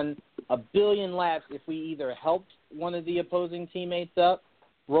us run 1 billion laps if we either helped one of the opposing teammates up,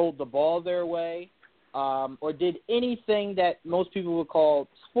 rolled the ball their way, or did anything that most people would call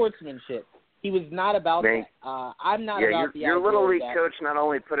sportsmanship. He was not about that. I'm not about the idea. Your little league coach not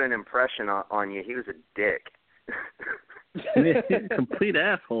only put an impression on you, he was a dick. Complete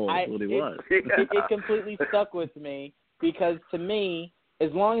asshole is what he was. It completely stuck with me because to me,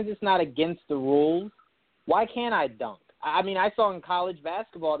 as long as it's not against the rules, why can't I dunk? I mean, I saw in college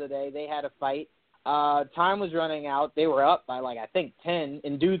basketball today, they had a fight. Time was running out. They were up by, I think 10,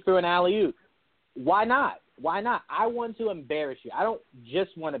 and dude threw an alley-oop. Why not? Why not? I want to embarrass you. I don't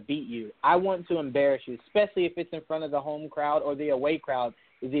just want to beat you. I want to embarrass you, especially if it's in front of the home crowd or the away crowd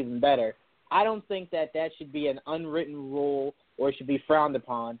is even better. I don't think that should be an unwritten rule or it should be frowned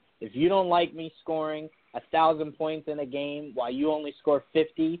upon. If you don't like me scoring 1,000 points in a game while you only score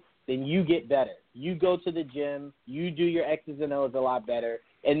 50, then you get better. You go to the gym, you do your X's and O's a lot better,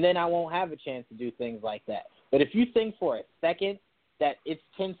 and then I won't have a chance to do things like that. But if you think for a second that it's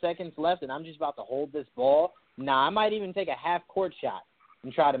 10 seconds left and I'm just about to hold this ball, I might even take a half-court shot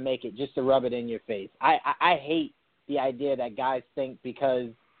and try to make it just to rub it in your face. I hate the idea that guys think because,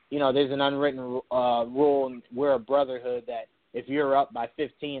 there's an unwritten rule and we're a brotherhood that if you're up by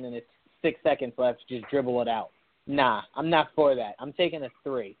 15 and it's 6 seconds left, just dribble it out. Nah, I'm not for that. I'm taking a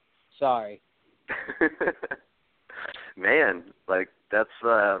 3. Sorry. Man, that's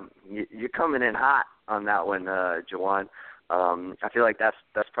you're coming in hot on that one, Jawan. I feel like that's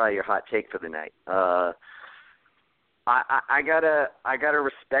probably your hot take for the night. I gotta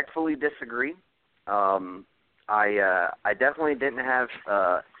respectfully disagree. I definitely didn't have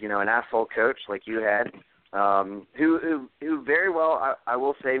an asshole coach like you had, who very well I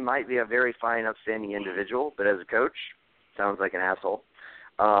will say might be a very fine, upstanding individual, but as a coach, sounds like an asshole.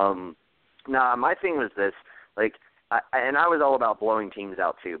 My thing was this, and I was all about blowing teams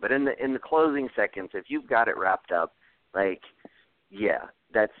out too. But in the closing seconds, if you've got it wrapped up,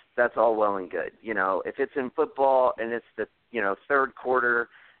 that's all well and good. If it's in football and it's the third quarter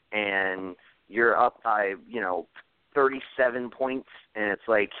and you're up by 37 points and it's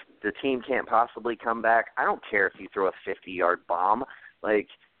the team can't possibly come back. I don't care if you throw a 50-yard bomb.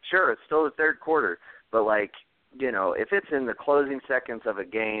 Sure, it's still the third quarter, but if it's in the closing seconds of a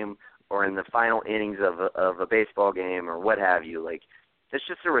game or in the final innings of a baseball game or what have you, it's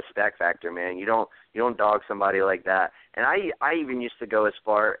just a respect factor, man. You don't dog somebody like that. And I even used to go as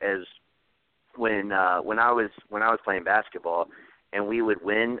far as when I was playing basketball and we would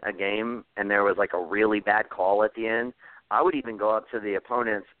win a game and there was a really bad call at the end, I would even go up to the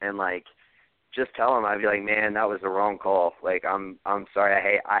opponents and just tell them, I'd be like, man, that was the wrong call. I'm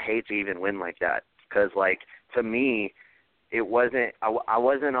sorry. I hate to even win like that because to me, it wasn't. I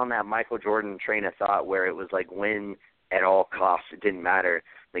wasn't on that Michael Jordan train of thought where it was win at all costs. It didn't matter.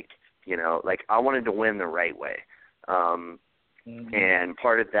 I wanted to win the right way. And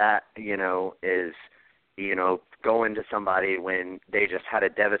part of that, is, going to somebody when they just had a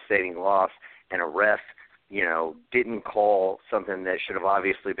devastating loss and a ref, didn't call something that should have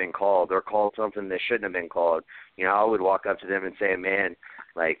obviously been called or called something that shouldn't have been called. I would walk up to them and say, man,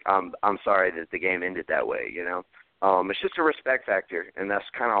 I'm sorry that the game ended that way, It's just a respect factor, and that's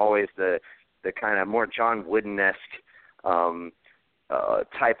kind of always the kind of more John Wooden-esque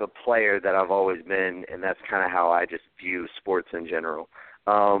type of player that I've always been, and that's kind of how I just view sports in general.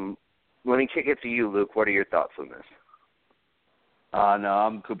 Let me kick it to you, Luke. What are your thoughts on this? No,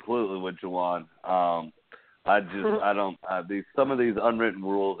 I'm completely with Jawan. Some of these unwritten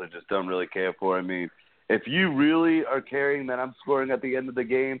rules I just don't really care for. I mean, if you really are caring that I'm scoring at the end of the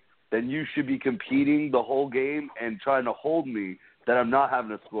game, then you should be competing the whole game and trying to hold me that I'm not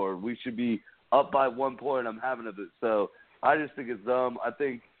having a score. We should be up by 1 point. I'm having a – so I just think it's dumb. I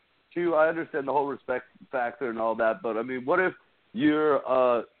think, too, I understand the whole respect factor and all that, but, I mean, what if you're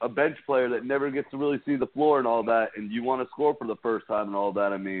a bench player that never gets to really see the floor and all that, and you want to score for the first time and all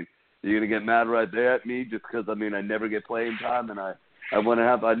that? I mean, you're going to get mad right there at me just because, I mean, I never get playing time, and I want to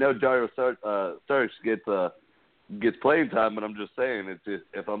have – I know Dario Saric gets playing time, but I'm just saying, it's just,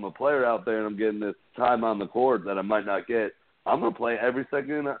 if I'm a player out there and I'm getting this time on the court that I might not get, I'm going to play every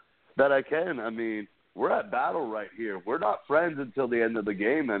second that I can. I mean, we're at battle right here. We're not friends until the end of the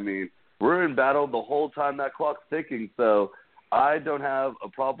game. I mean, we're in battle the whole time that clock's ticking. So I don't have a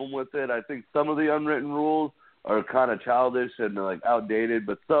problem with it. I think some of the unwritten rules are kind of childish and like outdated,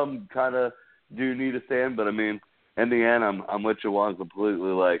 but some kind of do need to stand. But I mean, in the end, I'm with Juwan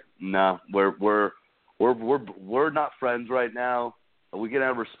completely. Like, nah, we're not friends right now. We can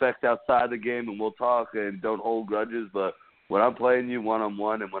have respect outside the game, and we'll talk and don't hold grudges. But when I'm playing you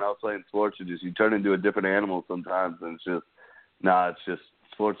one-on-one and when I was playing sports, you turn into a different animal sometimes. And it's just, it's just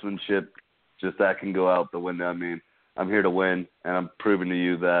sportsmanship. Just that can go out the window. I mean, I'm here to win, and I'm proving to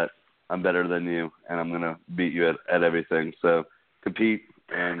you that I'm better than you, and I'm going to beat you at everything. So compete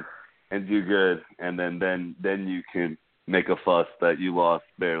and do good, and then you can make a fuss that you lost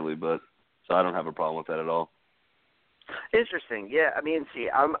barely. But so I don't have a problem with that at all. Interesting. Yeah, I mean, see,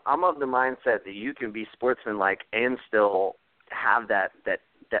 I'm of the mindset that you can be sportsmanlike and still have that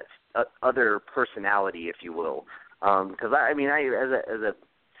other personality, if you will. Because I as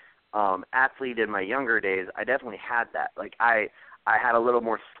a athlete in my younger days, I definitely had that. Like I had a little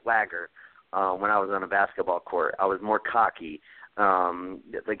more swagger when I was on a basketball court. I was more cocky.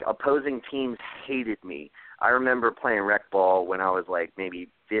 Like opposing teams hated me. I remember playing rec ball when I was like maybe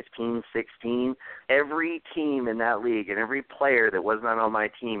 15, 16. Every team in that league and every player that was not on my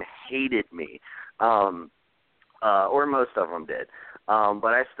team hated me, or most of them did.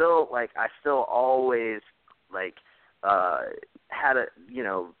 But I still always had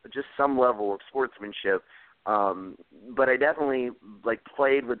just some level of sportsmanship. But I definitely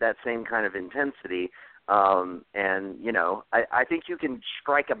played with that same kind of intensity. I think you can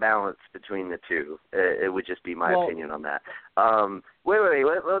strike a balance between the two. It would just be my opinion on that. Wait.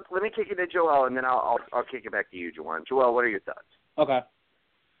 Let me kick it to Joel, and then I'll kick it back to you, Juwan. Joel, what are your thoughts? Okay.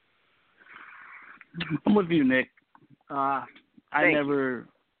 I'm with you, Nick. I never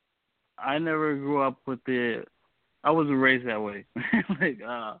grew up with I wasn't raised that way.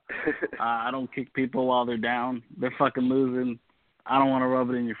 I don't kick people while they're down. They're fucking losing. I don't want to rub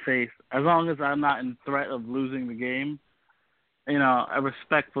it in your face. As long as I'm not in threat of losing the game,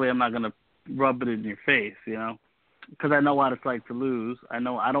 respectfully, I'm not going to rub it in your face, because I know what it's like to lose. I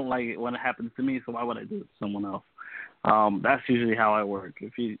know I don't like it when it happens to me, so why would I do it to someone else? That's usually how I work.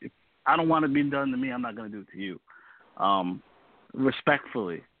 If I don't want it being done to me, I'm not going to do it to you.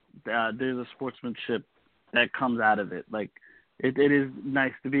 Respectfully, there's a sportsmanship that comes out of it. Like, it is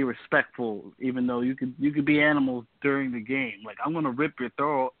nice to be respectful, even though you could be animals during the game. Like, I'm going to rip your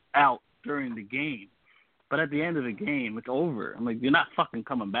throat out during the game. But at the end of the game, it's over. I'm like, you're not fucking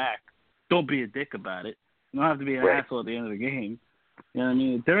coming back. Don't be a dick about it. You don't have to be an asshole at the end of the game. You know what I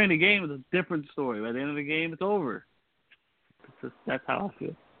mean? During the game, it's a different story. By the end of the game, it's over. That's how I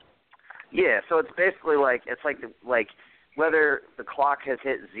feel. Yeah, so it's basically like whether the clock has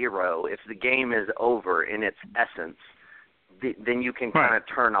hit zero, if the game is over in its essence, then you can kind of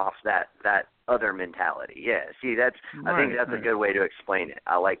turn off that other mentality. Yeah, see, I think that's a good way to explain it.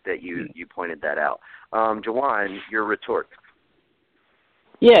 I like that you pointed that out. Juwan, your retort.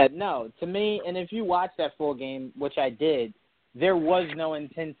 Yeah, no, to me, and if you watch that full game, which I did, there was no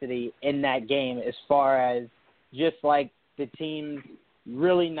intensity in that game as far as just like the teams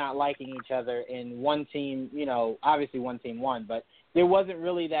really not liking each other, and one team, obviously one team won, but there wasn't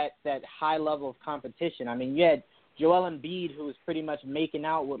really that high level of competition. I mean, you had Joel Embiid, who was pretty much making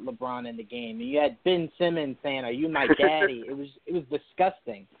out with LeBron in the game, and you had Ben Simmons saying, "Are you my daddy?" It was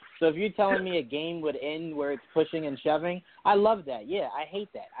disgusting. So if you're telling me a game would end where it's pushing and shoving, I love that. Yeah, I hate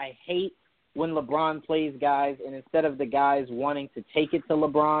that. I hate when LeBron plays guys, and instead of the guys wanting to take it to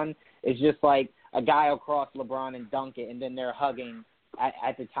LeBron, it's just like a guy will cross LeBron and dunk it, and then they're hugging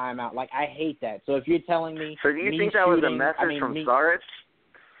at the timeout. Like, I hate that. So if you're telling me, so do you think that was a message from Saric?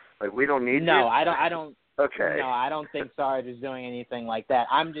 Like, we don't need. No, I don't. Okay. No, I don't think Sarge is doing anything like that.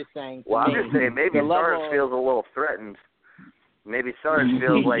 I'm just saying. I'm just saying maybe Sarge feels a little threatened. Maybe Sarge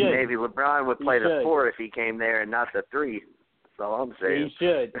feels like maybe LeBron would play the 4 if he came there and not the 3. That's all I'm saying. He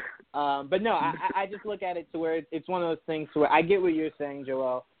should. But no, I just look at it to where it's one of those things to where I get what you're saying,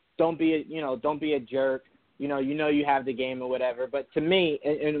 Joel. Don't be a jerk. you know you have the game or whatever. But to me,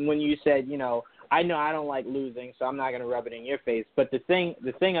 and when you said, I know I don't like losing, so I'm not going to rub it in your face. But the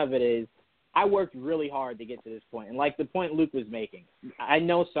thing of it is, I worked really hard to get to this point. And like the point Luke was making, I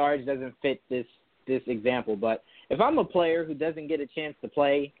know Sarge doesn't fit this example, but if I'm a player who doesn't get a chance to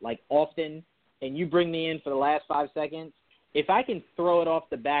play like often, and you bring me in for the last 5 seconds, if I can throw it off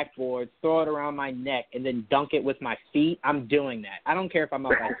the backboard, throw it around my neck, and then dunk it with my feet, I'm doing that. I don't care if I'm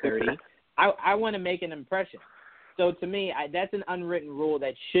up by 30. I want to make an impression. So to me, that's an unwritten rule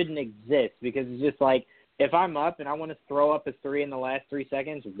that shouldn't exist, because it's just like, if I'm up and I want to throw up a 3 in the last 3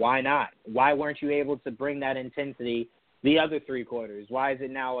 seconds, why not? Why weren't you able to bring that intensity the other 3 quarters? Why is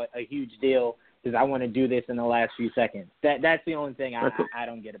it now a huge deal because I want to do this in the last few seconds? That's the only thing I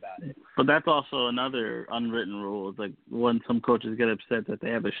don't get about it. But that's also another unwritten rule. It's like when some coaches get upset that they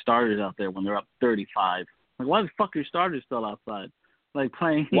have their starters out there when they're up 35. Like, why the fuck are your starters still outside? Like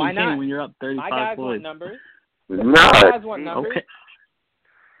playing why not? When you're up 35 My guys points. want numbers. No. My guys want numbers. Okay.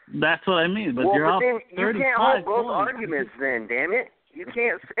 That's what I mean. But you're up 35 you can't hold both points. arguments then, damn it. You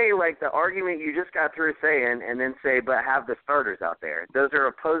can't say like the argument you just got through saying and then say, but have the starters out there. Those are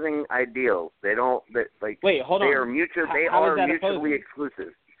opposing ideals. They don't, Wait, hold on. They are mutual. They are mutually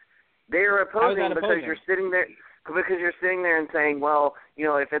exclusive. They are opposing because you're sitting there. Because you're sitting there and saying, well,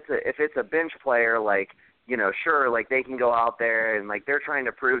 if it's a bench player, like, sure, like they can go out there and like they're trying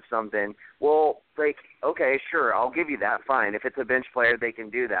to prove something. Well, like, okay, sure, I'll give you that. Fine. If it's a bench player, they can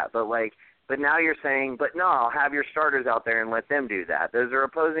do that. But now you're saying, but no, I'll have your starters out there and let them do that. Those are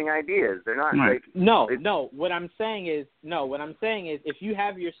opposing ideas. They're not right. like No. What I'm saying is if you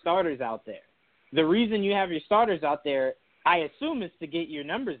have your starters out there, the reason you have your starters out there, I assume, is to get your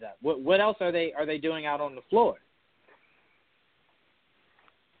numbers up. What else are they doing out on the floor?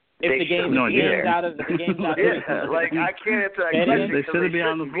 If the game's out of yeah, like I can't. They shouldn't be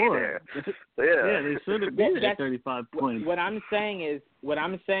on the floor. Yeah, they shouldn't be at 35 points. What I'm saying is, put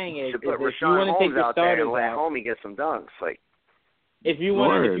if you Rashawn want to take Holmes your out there starters and let out, homie get some dunks, like. If you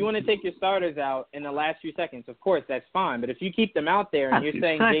want to take your starters out in the last few seconds, of course that's fine. But if you keep them out there and you're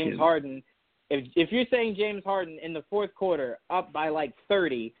saying James Harden, if you're saying James Harden in the fourth quarter up by like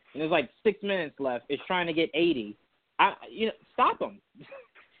 30 and there's like 6 minutes left, is trying to get 80, stop him.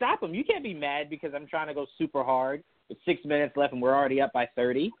 Stop him. You can't be mad because I'm trying to go super hard with 6 minutes left and we're already up by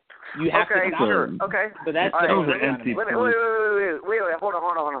 30. You have to stop him. Okay. So that's all right. wait, hold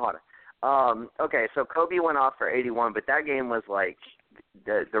on. Okay, so Kobe went off for 81, but that game was like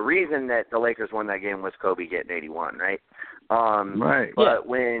the reason that the Lakers won that game was Kobe getting 81, right? Right. But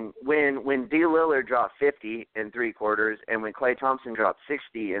when D. Lillard dropped 50 in 3 quarters, and when Klay Thompson dropped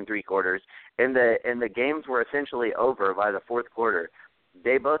 60 in 3 quarters, and the games were essentially over by the fourth quarter,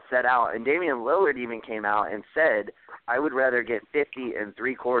 they both set out, and Damian Lillard even came out and said, I would rather get 50 in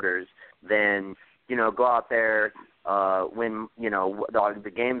 3 quarters than, go out there when,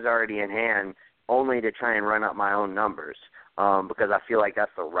 the game's already in hand, only to try and run up my own numbers, because I feel like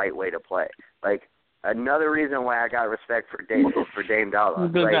that's the right way to play. Like, another reason why I got respect for Dame Dollar.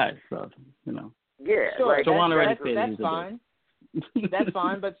 Good guy, so, Yeah. Sure, like, that's fine. That's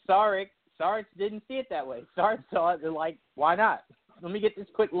fine, but Sarge didn't see it that way. Sarge saw it like, why not? Let me get this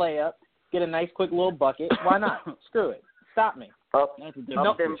quick layup, get a nice quick little bucket. Why not? Screw it. Stop me.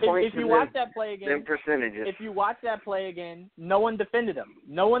 If you watch that play again, them percentages. If you watch that play again, no one defended him.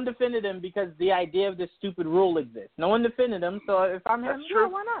 No one defended him because the idea of this stupid rule exists. No one defended him, so if I'm him,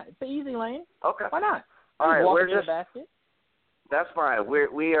 why not? It's an easy lane. Okay. Why not? All right, we're just the basket. That's fine.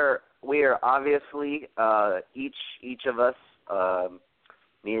 We are obviously each of us,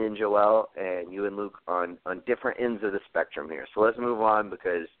 me and Joel and you and Luke, on different ends of the spectrum here. So let's move on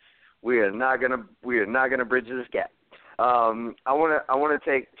because we are not gonna bridge this gap. I want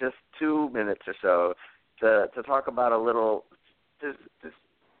to take just 2 minutes or so to talk about a little. Just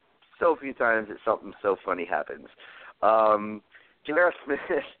so few times that something so funny happens. J.R.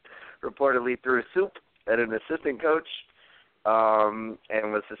 Smith reportedly threw soup at an assistant coach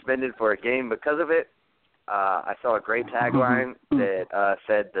and was suspended for a game because of it. I saw a great tagline that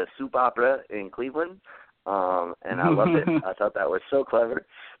said the soup opera in Cleveland, and I loved it. I thought that was so clever.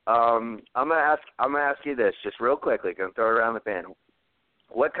 I'm gonna ask you this just real quickly. Gonna throw it around the pan.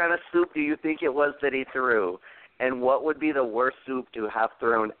 What kind of soup do you think it was that he threw, and what would be the worst soup to have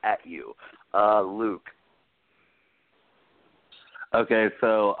thrown at you, Luke? Okay,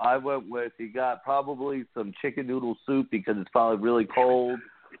 so I went with he got probably some chicken noodle soup because it's probably really cold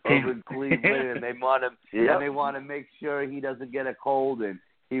over in Cleveland, and they want to make sure he doesn't get a cold. And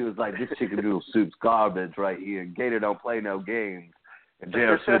he was like, "This chicken noodle soup's garbage right here. Gator don't play no games."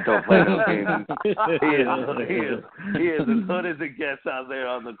 J.R. Smith don't play no games. He is as hood as it gets out there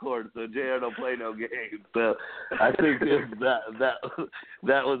on the court. So J.R. don't play no games. So I think that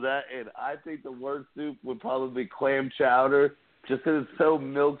was that. And I think the worst soup would probably be clam chowder, just because it's so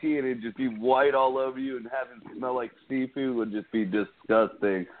milky and it'd just be white all over you and have it smell like seafood would just be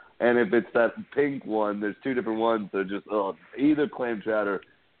disgusting. And if it's that pink one, there's two different ones. So just either clam chowder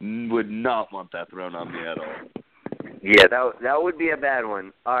would not want that thrown on me at all. Yeah, that would be a bad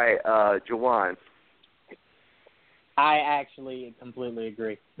one. All right, Jawan. I actually completely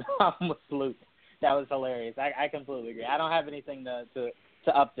agree. I'm a salute. That was hilarious. I completely agree. I don't have anything to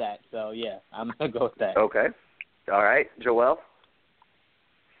up that. So, yeah, I'm going to go with that. Okay. All right, Joel?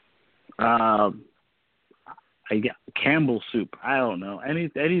 Campbell's soup. I don't know. Any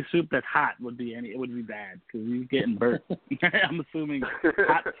soup that's hot would be bad because you're getting burnt. I'm assuming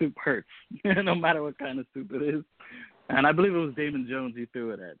hot soup hurts, no matter what kind of soup it is. And I believe it was Damon Jones he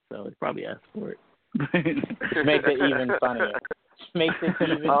threw it at, so he probably asked for it. Makes it even funnier.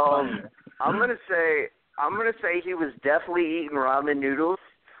 I'm gonna say he was definitely eating ramen noodles,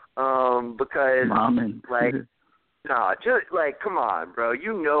 because ramen. Come on, bro.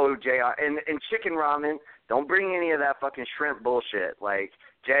 You know JR and chicken ramen. Don't bring any of that fucking shrimp bullshit. Like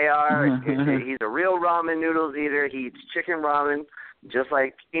JR, he's a real ramen noodles eater. He eats chicken ramen just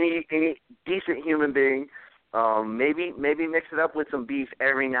like any decent human being. Maybe mix it up with some beef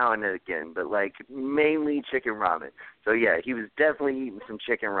every now and again, but like mainly chicken ramen. So yeah, he was definitely eating some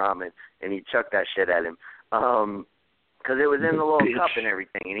chicken ramen, and he chucked that shit at him, because it was in the little cup and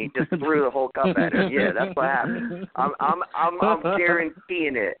everything, and he just threw the whole cup at him. Yeah, that's what happened. I'm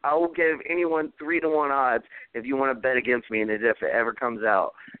guaranteeing it. I will give anyone 3-1 odds if you want to bet against me, and if it ever comes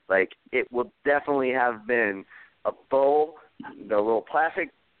out, like it will definitely have been a bowl, the little plastic.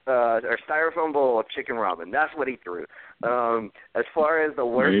 Or styrofoam bowl of chicken ramen. That's what he threw. As far as the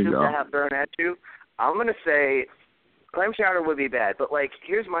worst soup to have thrown at you, I'm going to say clam chowder would be bad. But, like,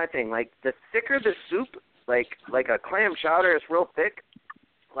 here's my thing. Like, the thicker the soup, like a clam chowder is real thick,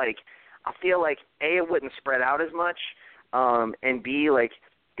 like, I feel like, A, it wouldn't spread out as much, and B, like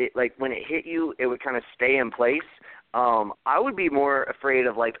when it hit you, it would kind of stay in place. I would be more afraid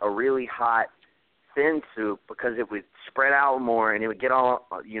of, like, a really hot, thin soup because it would spread out more and it would get all,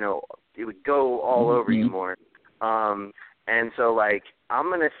 it would go all over you more. And so, like, I'm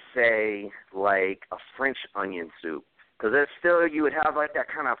going to say, like, a French onion soup because that's still, you would have, like, that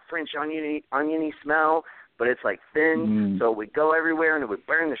kind of French oniony smell, but it's, like, thin, so it would go everywhere and it would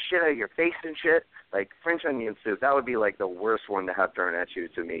burn the shit out of your face and shit. Like, French onion soup, that would be, like, the worst one to have thrown at you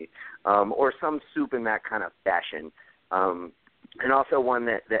to me. Or some soup in that kind of fashion. And also one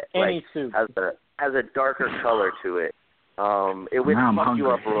that like, has a darker color to it. It would fuck you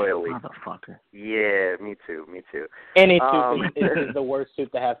up royally. Motherfucker. Yeah, me too. Any soup is the worst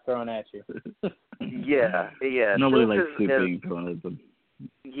soup to have thrown at you. Yeah. Nobody likes soup being thrown at them.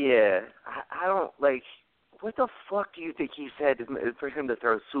 Yeah, I don't like. What the fuck do you think he said for him to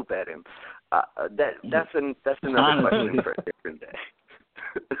throw soup at him? That's another question for a different day.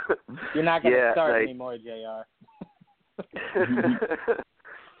 You're not gonna start anymore, JR.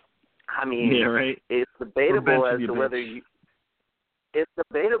 I mean, yeah, right. It's debatable as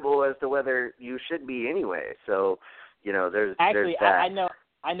to whether you should be anyway. So, there's actually there's that.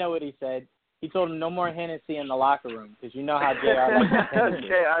 I know what he said. He told him no more Hennessy in the locker room because you know how JR likes Hennessy.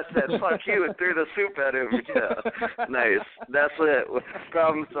 I said fuck you and threw the soup at him. Yeah, nice. That's it.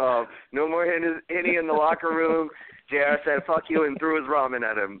 Problem solved. No more Henny in the locker room. JR said fuck you and threw his ramen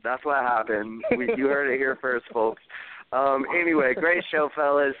at him. That's what happened. You heard it here first, folks. Anyway, great show,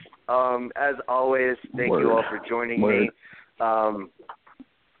 fellas. As always, thank you all for joining me.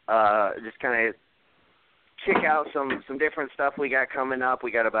 Just kind of kick out some different stuff we got coming up.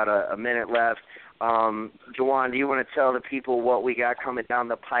 We got about a minute left. Jawan, do you want to tell the people what we got coming down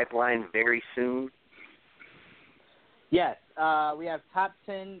the pipeline very soon? Yes. We have Top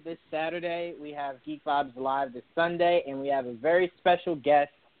 10 this Saturday. We have Geek Vibes Live this Sunday. And we have a very special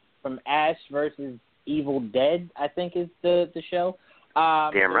guest from Ash versus Evil Dead, I think is the show.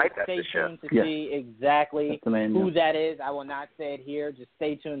 Damn right, that's the show. Stay tuned to see exactly who that is. I will not say it here. Just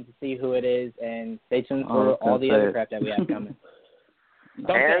stay tuned to see who it is, and stay tuned for all the other crap that we have coming.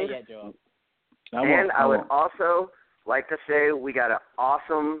 Don't say it yet, Joel. I would also like to say we got an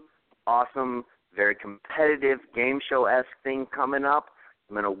awesome, very competitive game show-esque thing coming up.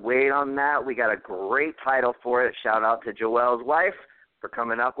 I'm going to wait on that. We got a great title for it. Shout out to Joel's wife for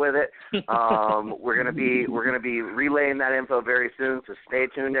coming up with it. We're gonna be relaying that info very soon, so stay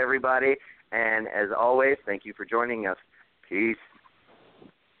tuned, everybody. And as always, thank you for joining us. Peace.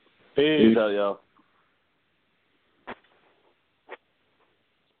 Peace out, y'all.